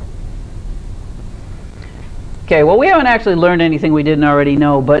 Okay, well, we haven't actually learned anything we didn't already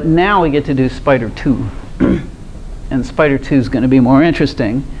know, but now we get to do Spider 2. And Spider 2 is going to be more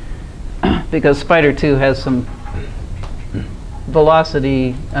interesting because Spider 2 has some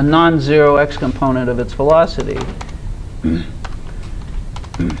velocity, a non-zero x component of its velocity.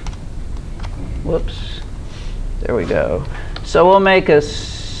 Whoops. There we go. So we'll make a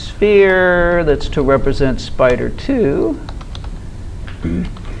sphere that's to represent Spider 2.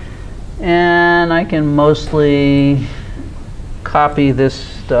 And I can mostly copy this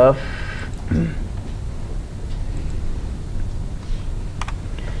stuff.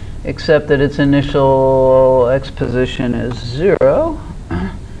 Except that its initial x position is 0.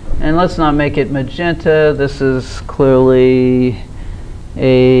 And let's not make it magenta. This is clearly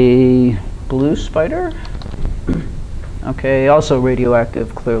a blue spider. Okay, also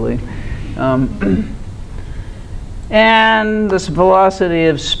radioactive, clearly. And this velocity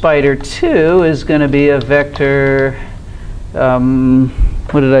of Spider 2 is going to be a vector,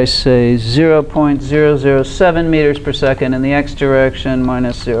 what did I say, 0.007 meters per second in the x direction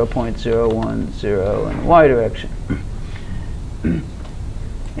minus 0.010 in the y direction.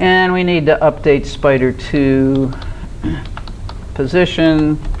 And we need to update Spider 2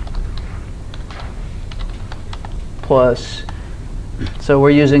 position plus, so we're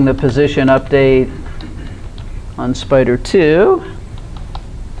using the position update on Spider 2.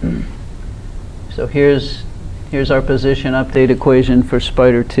 So here's our position update equation for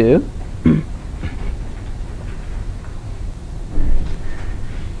Spider 2.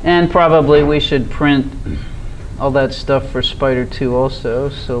 And probably we should print all that stuff for Spider 2 also.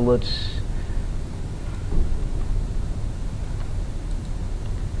 So let's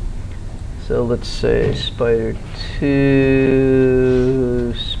say Spider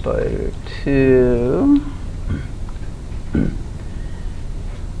 2, Spider 2.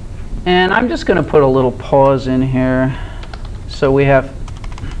 And I'm just going to put a little pause in here. So we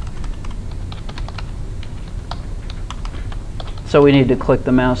need to click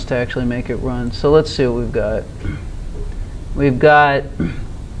the mouse to actually make it run. So let's see what we've got. We've got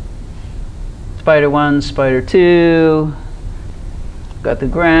Spider 1, Spider 2, got the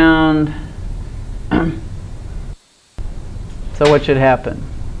ground. So what should happen?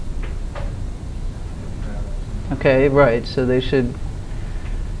 Okay, right, so they should.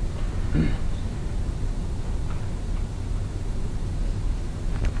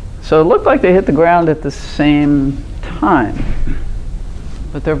 So it looked like they hit the ground at the same time,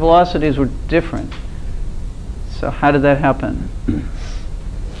 but their velocities were different. So how did that happen?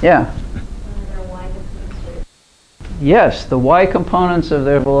 Yeah. Yes, the y components of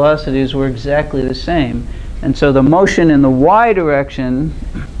their velocities were exactly the same. And so the motion in the y direction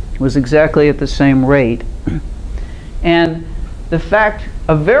was exactly at the same rate. And the fact,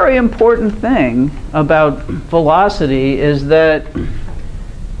 a very important thing about velocity is that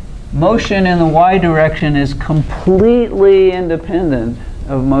motion in the y direction is completely independent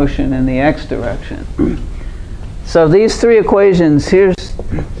of motion in the x direction. So these three equations,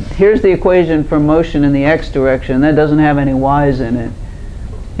 here's the equation for motion in the x direction. That doesn't have any y's in it.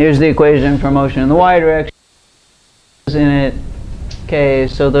 Here's the equation for motion in the y direction in it. Okay,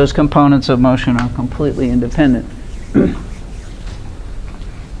 so those components of motion are completely independent.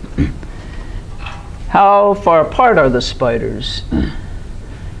 How far apart are the spiders?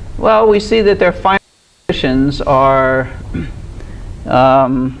 Well, we see that their final positions are, let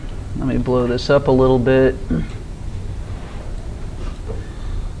me blow this up a little bit.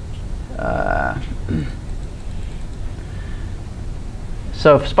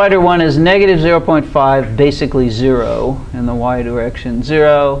 So spider 1 is negative 0.5, basically 0 in the y direction,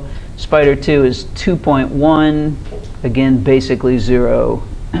 0. Spider 2 is 2.1, again basically 0.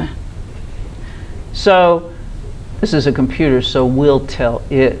 So this is a computer, so we'll tell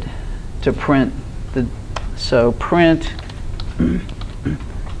it to print the, so print,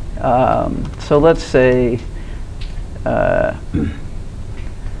 so let's say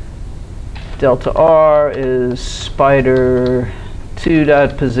delta R is spider 2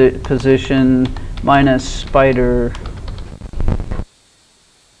 dot position minus spider,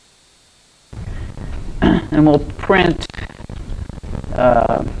 and we'll print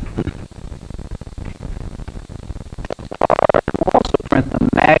we'll also print the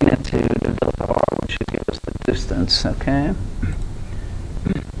magnitude of delta R, which should give us the distance, okay?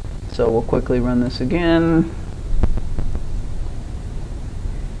 So we'll quickly run this again.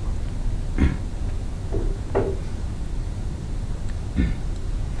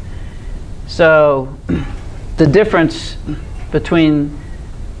 So the difference between,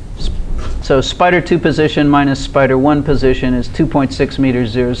 so spider 2 position minus spider 1 position is 2.6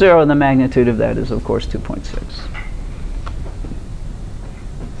 meters 0, 0, and the magnitude of that is, of course, 2.6.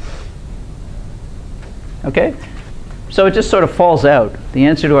 Okay? So it just sort of falls out. The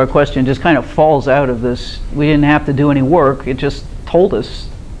answer to our question just kind of falls out of this. We didn't have to do any work. It just told us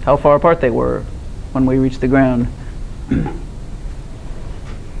how far apart they were when we reached the ground.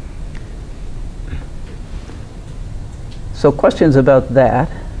 So questions about that?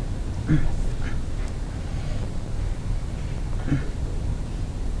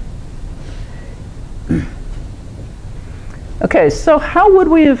 Okay, so how would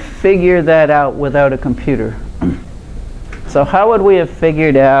we have figured that out without a computer? So how would we have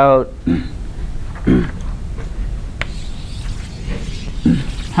figured out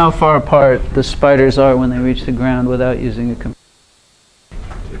how far apart the spiders are when they reach the ground without using a computer?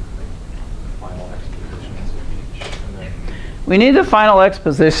 We need the final x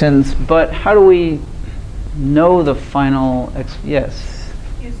positions, but how do we know the final x? Yes?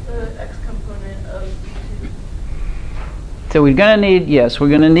 Use the x component of V2. So we're going to need, yes, we're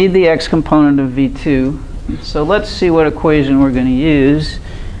going to need the x component of V2. So let's see what equation we're going to use.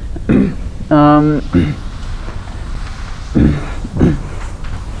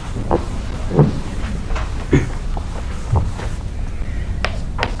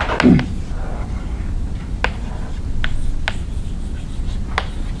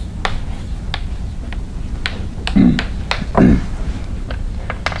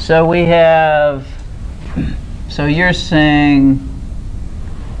 So we have, so you're saying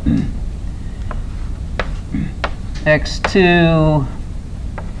x2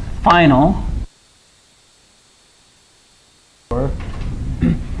 final,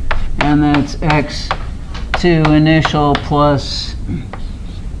 and that's x2 initial plus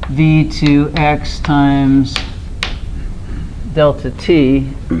v2x times delta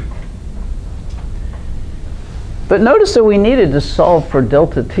t. But notice that we needed to solve for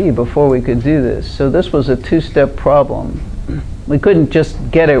delta t before we could do this. So this was a two-step problem. We couldn't just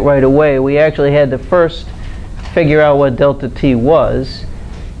get it right away. We actually had to first figure out what delta t was,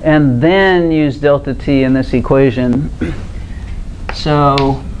 and then use delta t in this equation.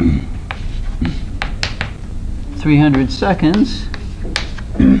 So 300 seconds.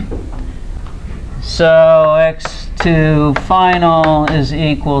 So x2 final is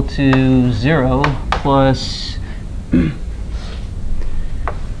equal to 0 plus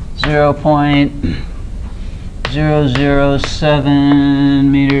 0.007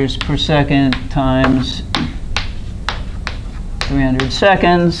 meters per second times 300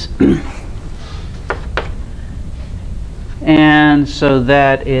 seconds. And so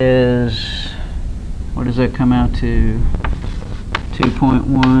that is, what does that come out to?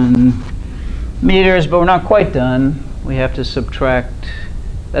 2.1 meters, but we're not quite done. We have to subtract.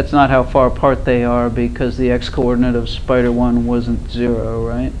 That's not how far apart they are because the x-coordinate of spider 1 wasn't 0,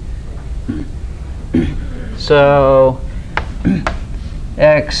 right? So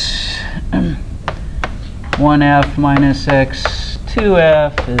x1f minus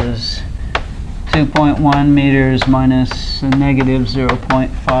x2f is 2.1 meters minus a negative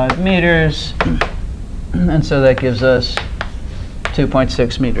 0.5 meters. And so that gives us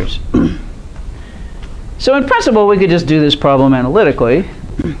 2.6 meters. So in principle, we could just do this problem analytically.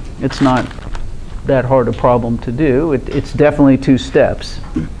 It's not that hard a problem to do. It's definitely two steps.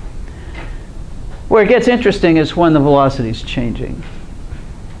 Where it gets interesting is when the velocity is changing.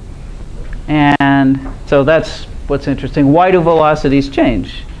 And so that's what's interesting. Why do velocities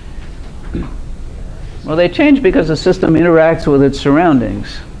change? Well, they change because the system interacts with its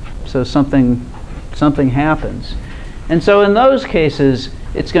surroundings. So something happens. And so in those cases,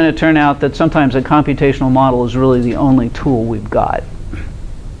 it's going to turn out that sometimes a computational model is really the only tool we've got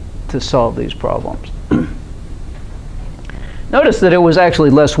to solve these problems. Notice that it was actually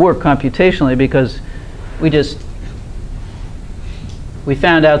less work computationally because we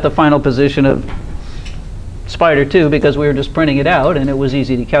found out the final position of spider 2 because we were just printing it out and it was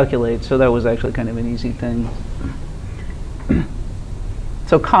easy to calculate, so that was actually kind of an easy thing.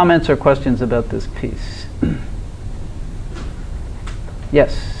 So comments or questions about this piece?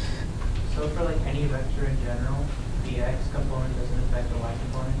 Yes? So for like any vector in general, the x component doesn't affect the y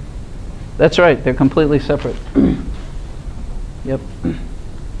component? That's right, they're completely separate. Yep.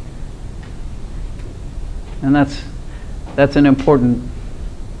 And that's an important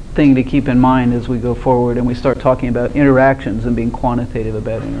thing to keep in mind as we go forward and we start talking about interactions and being quantitative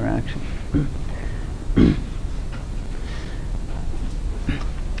about interaction.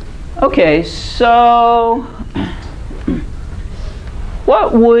 Okay, so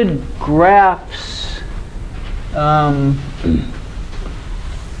what would graphs of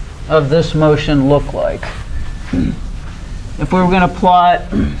this motion look like? If we were going to plot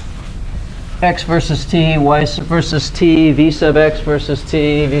x versus t, y versus t, v sub x versus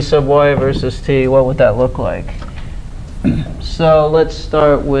t, v sub y versus t, what would that look like? So let's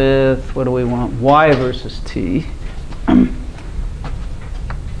start with, what do we want? Y versus t.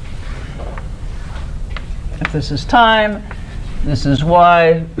 If this is time, this is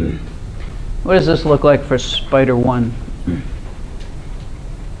y. What does this look like for spider 1?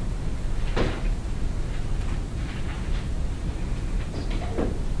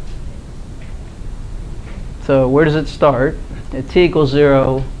 So where does it start? At t equals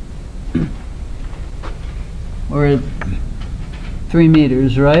 0, we're at 3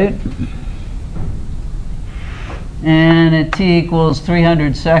 meters, right? And at t equals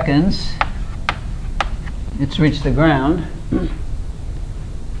 300 seconds, it's reached the ground.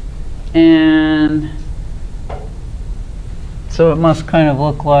 And so it must kind of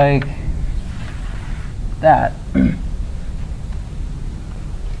look like that.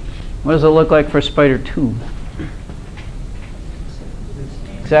 What does it look like for spider 2?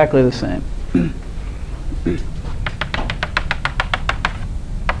 Exactly the same.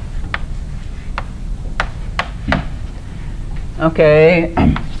 Okay,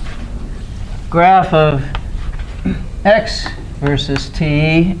 graph of x versus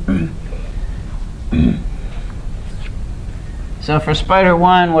t. So for spider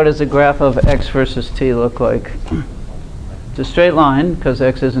 1, what does the graph of x versus t look like? It's a straight line because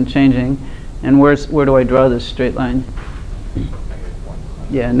x isn't changing. And where do I draw this straight line?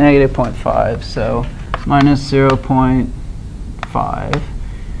 Yeah, negative 0.5. So minus 0.5.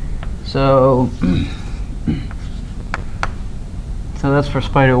 So that's for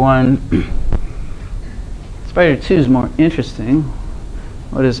spider 1. Spider 2 is more interesting.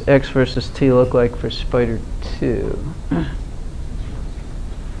 What does x versus t look like for spider 2?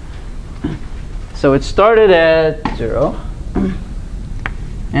 So it started at 0.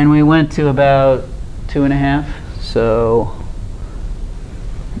 And we went to about 2.5. So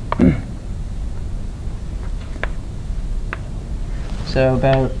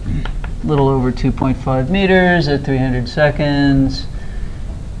about a little over 2.5 meters at 300 seconds.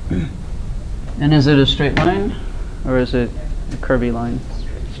 And is it a straight line or is it a curvy line?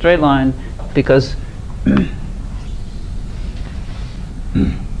 Straight line because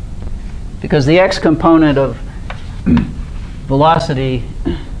the x component of velocity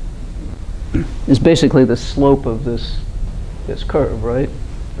is basically the slope of this curve, right?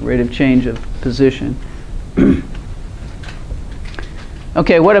 The rate of change of position.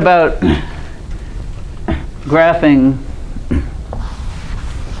 Okay, what about graphing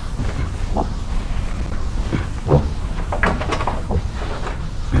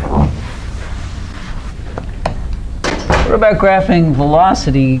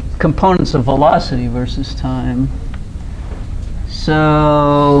velocity, components of velocity versus time?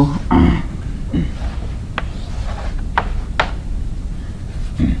 So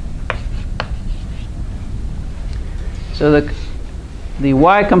the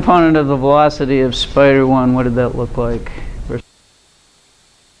y component of the velocity of spider 1, what did that look like?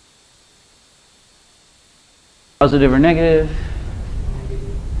 Positive or negative?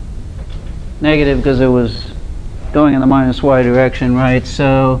 Negative because it was going in the minus y direction, right?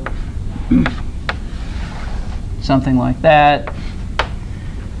 So something like that.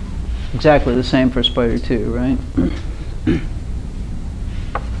 exactly the same for spider 2, right?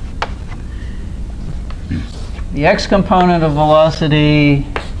 The x component of velocity,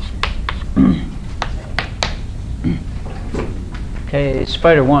 okay,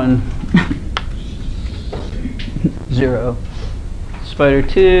 spider 1, 0. Spider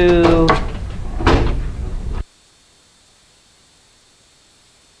 2,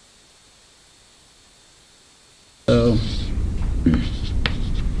 so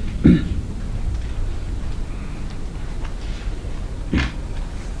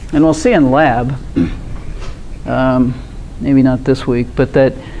and we'll see in lab, maybe not this week, but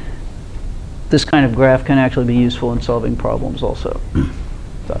that this kind of graph can actually be useful in solving problems also.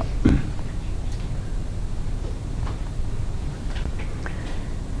 So.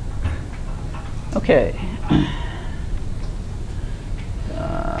 Okay.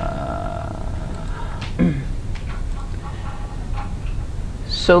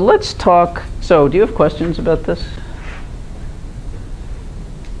 So let's talk. So do you have questions about this?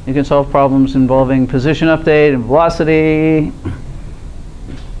 You can solve problems involving position update and velocity.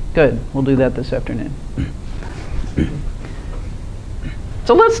 Good. We'll do that this afternoon.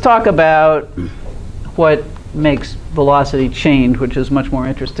 So let's talk about what makes velocity change, which is much more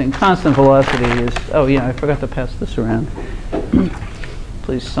interesting. Constant velocity is, oh yeah, I forgot to pass this around.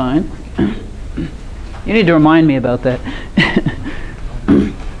 Please sign. You need to remind me about that.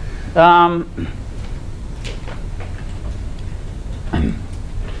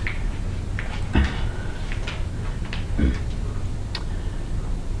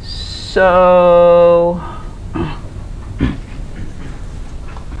 So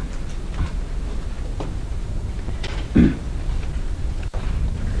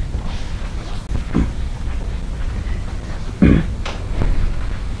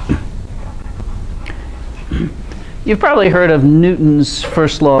you've probably heard of Newton's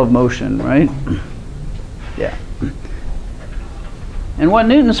first law of motion, right? Yeah. And what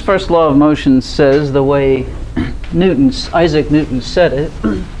Newton's first law of motion says, the way Isaac Newton said it,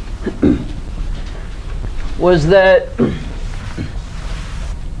 was that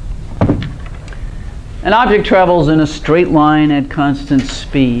an object travels in a straight line at constant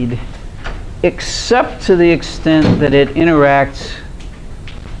speed, except to the extent that it interacts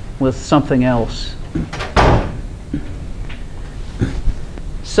with something else.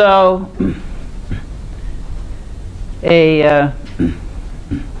 So a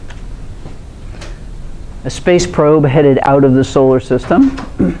space probe headed out of the solar system,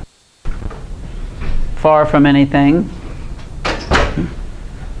 far from anything,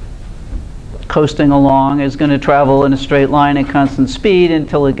 coasting along, is going to travel in a straight line at constant speed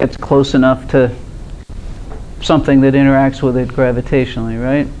until it gets close enough to something that interacts with it gravitationally,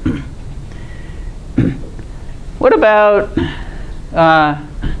 right? What about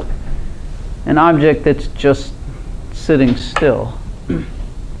an object that's just sitting still?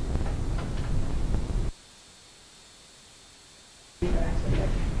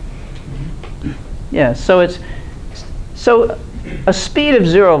 Yeah, so a speed of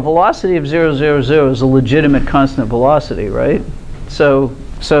 0, velocity of 0, 0, 0 is a legitimate constant velocity, right? So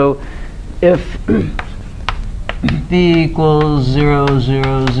if v equals 0,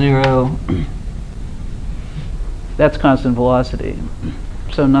 0, 0, that's constant velocity.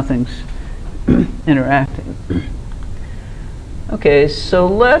 So nothing's interacting. Okay, so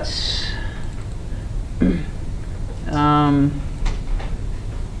let's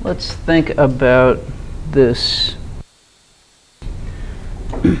think about this.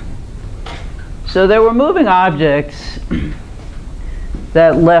 So there were moving objects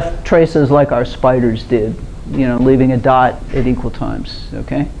that left traces like our spiders did, you know, leaving a dot at equal times,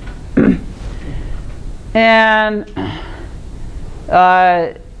 okay? And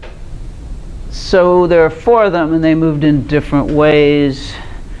so there are 4 of them, and they moved in different ways.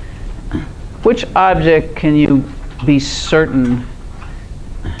 Which object can you be certain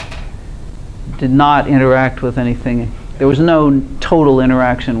did not interact with anything? There was no total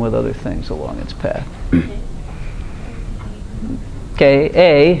interaction with other things along its path. Okay,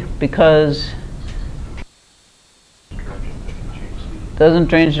 A, because doesn't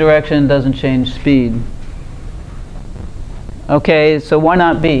change direction, doesn't change speed. Okay, so why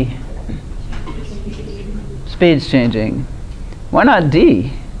not B? Speed's changing. Why not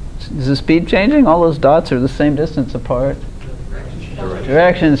D? Is the speed changing? All those dots are the same distance apart.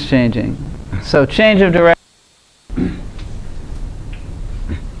 Direction's changing. So change of direction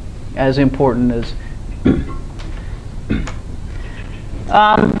as important as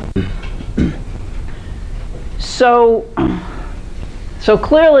so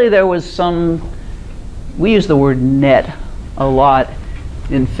clearly there was some, we use the word net a lot,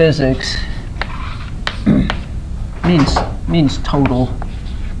 in physics means total,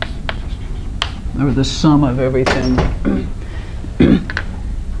 or the sum of everything.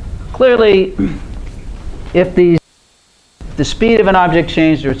 Clearly, if the speed of an object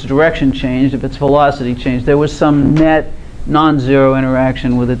changed or its direction changed, if its velocity changed, there was some net non-zero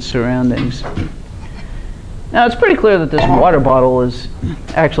interaction with its surroundings. Now, it's pretty clear that this water bottle is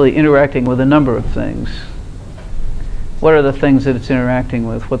actually interacting with a number of things. What are the things that it's interacting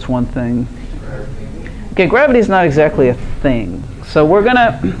with? What's one thing? Okay, gravity is not exactly a thing. So we're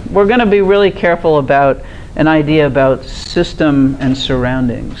gonna be really careful about an idea about system and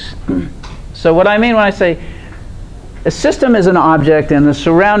surroundings. So what I mean when I say a system is an object and the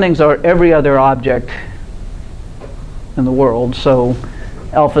surroundings are every other object in the world, so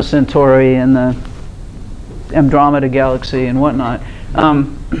Alpha Centauri and the Andromeda Galaxy and whatnot.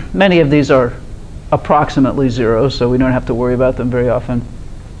 Many of these are approximately zero, so we don't have to worry about them very often.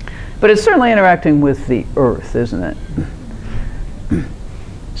 But it's certainly interacting with the Earth, isn't it?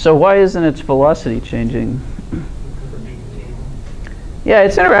 So why isn't its velocity changing? Yeah,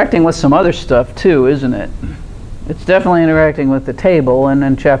 it's interacting with some other stuff too, isn't it? It's definitely interacting with the table, and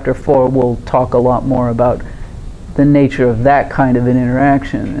in Chapter 4 we'll talk a lot more about the nature of that kind of an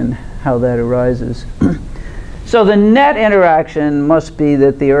interaction and how that arises. So the net interaction must be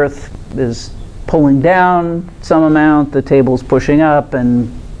that the Earth is pulling down some amount, the table's pushing up,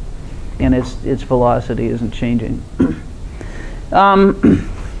 and its velocity isn't changing.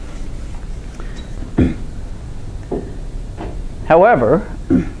 However,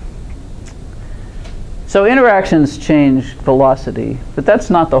 so interactions change velocity, but that's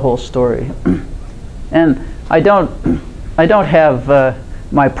not the whole story. And I don't have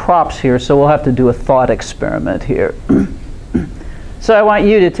my props here, so we'll have to do a thought experiment here. So I want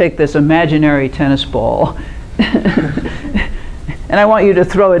you to take this imaginary tennis ball and I want you to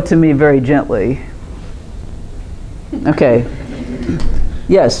throw it to me very gently. Okay.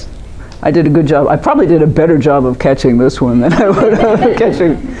 Yes, I did a good job. I probably did a better job of catching this one than I would have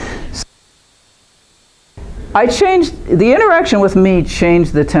catching. I changed, the interaction with me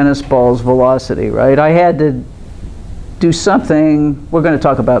changed the tennis ball's velocity, right? I had to do something, we're going to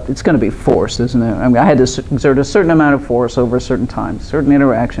talk about, it's going to be force, isn't it? I mean, I had to exert a certain amount of force over a certain time, certain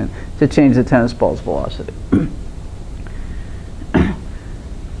interaction to change the tennis ball's velocity.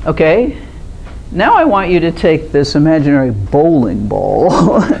 Okay, now I want you to take this imaginary bowling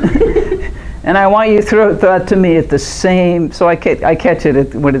ball and I want you to throw that to me at the same, so I catch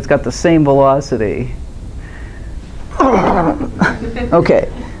it when it's got the same velocity.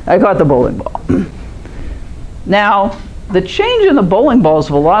 Okay, I caught the bowling ball. Now, the change in the bowling ball's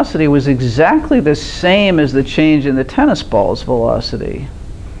velocity was exactly the same as the change in the tennis ball's velocity.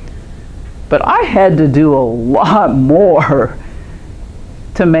 But I had to do a lot more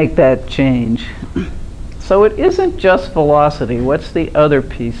to make that change. So it isn't just velocity. What's the other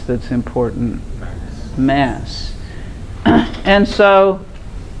piece that's important? Mass. And so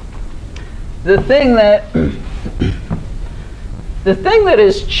the thing that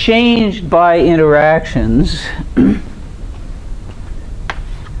is changed by interactions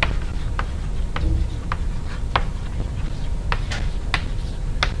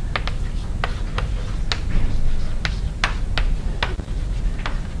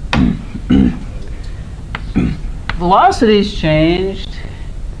velocity's changed.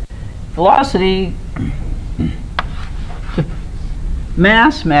 Velocity,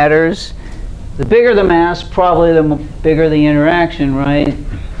 mass matters. The bigger the mass, probably the bigger the interaction, right?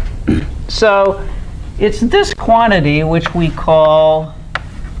 So it's this quantity which we call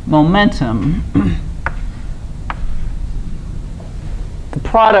momentum. The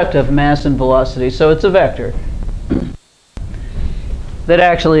product of mass and velocity, so it's a vector. That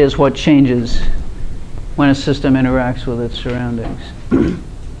actually is what changes when a system interacts with its surroundings.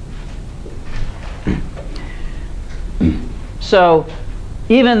 So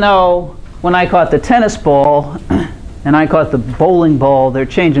even though when I caught the tennis ball and I caught the bowling ball, their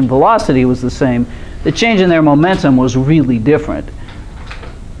change in velocity was the same, the change in their momentum was really different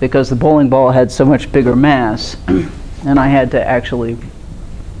because the bowling ball had so much bigger mass and I had to actually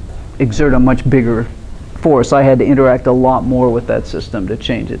exert a much bigger force. I had to interact a lot more with that system to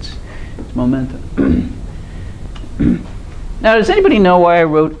change its momentum. Now, does anybody know why I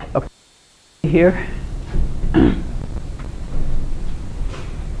wrote a here?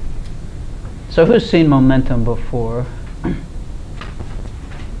 So who's seen momentum before?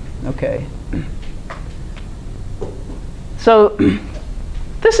 Okay. So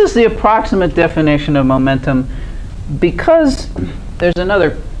this is the approximate definition of momentum because there's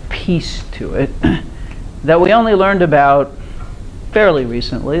another piece to it that we only learned about fairly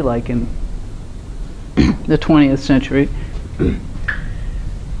recently, like in the 20th century.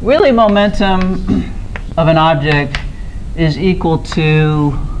 Really, momentum of an object is equal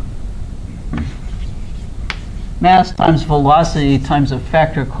to mass times velocity times a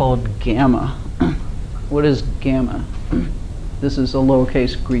factor called gamma. What is gamma? This is a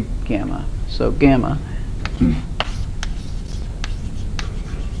lowercase Greek gamma. So gamma.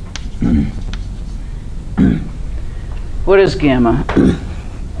 What is gamma?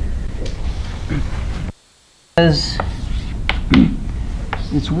 It's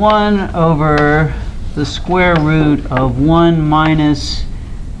 1 over the square root of 1 minus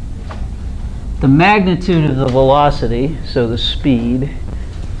the magnitude of the velocity, so the speed,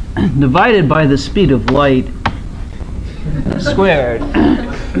 divided by the speed of light squared.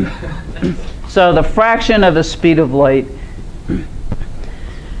 So the fraction of the speed of light.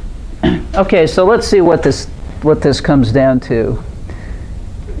 Okay, so let's see what this comes down to.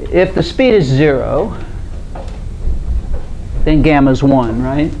 If the speed is 0, then gamma is 1,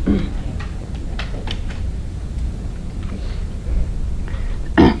 right?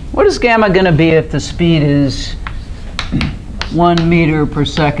 What is gamma going to be if the speed is 1 meter per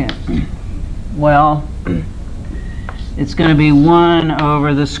second? Well, it's going to be 1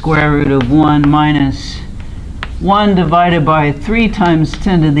 over the square root of 1 minus 1 divided by 3 times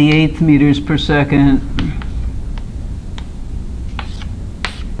 10 to the 8th meters per second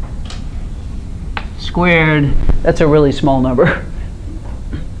squared. That's a really small number.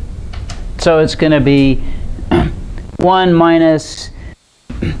 So it's going to be 1 minus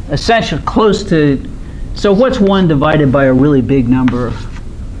essentially close to, so what's 1 divided by a really big number?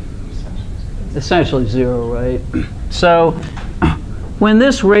 Essentially 0, right? So when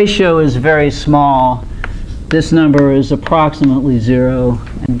this ratio is very small, this number is approximately 0,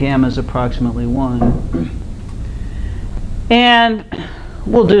 and gamma is approximately 1. And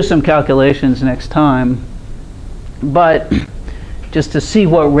we'll do some calculations next time, but just to see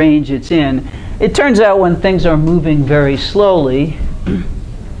what range it's in, it turns out when things are moving very slowly,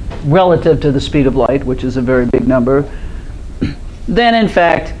 relative to the speed of light, which is a very big number, then in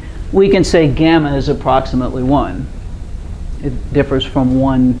fact we can say gamma is approximately 1. It differs from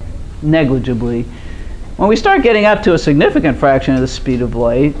 1 negligibly. When we start getting up to a significant fraction of the speed of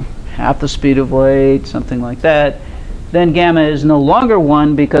light, half the speed of light, something like that, then gamma is no longer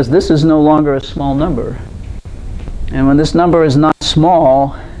 1 because this is no longer a small number. And when this number is not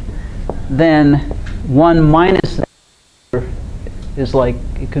small, then 1 minus that number is like,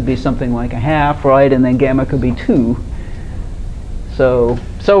 it could be something like a half, right? And then gamma could be 2. So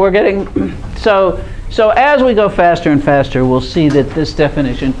we're getting, so as we go faster and faster, we'll see that this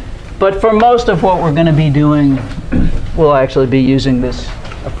definition, but for most of what we're going to be doing, we'll actually be using this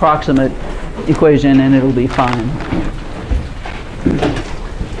approximate equation, and it'll be fine.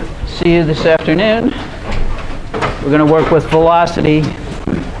 See you this afternoon. We're going to work with velocity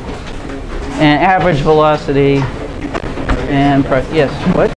and average velocity and yes, what?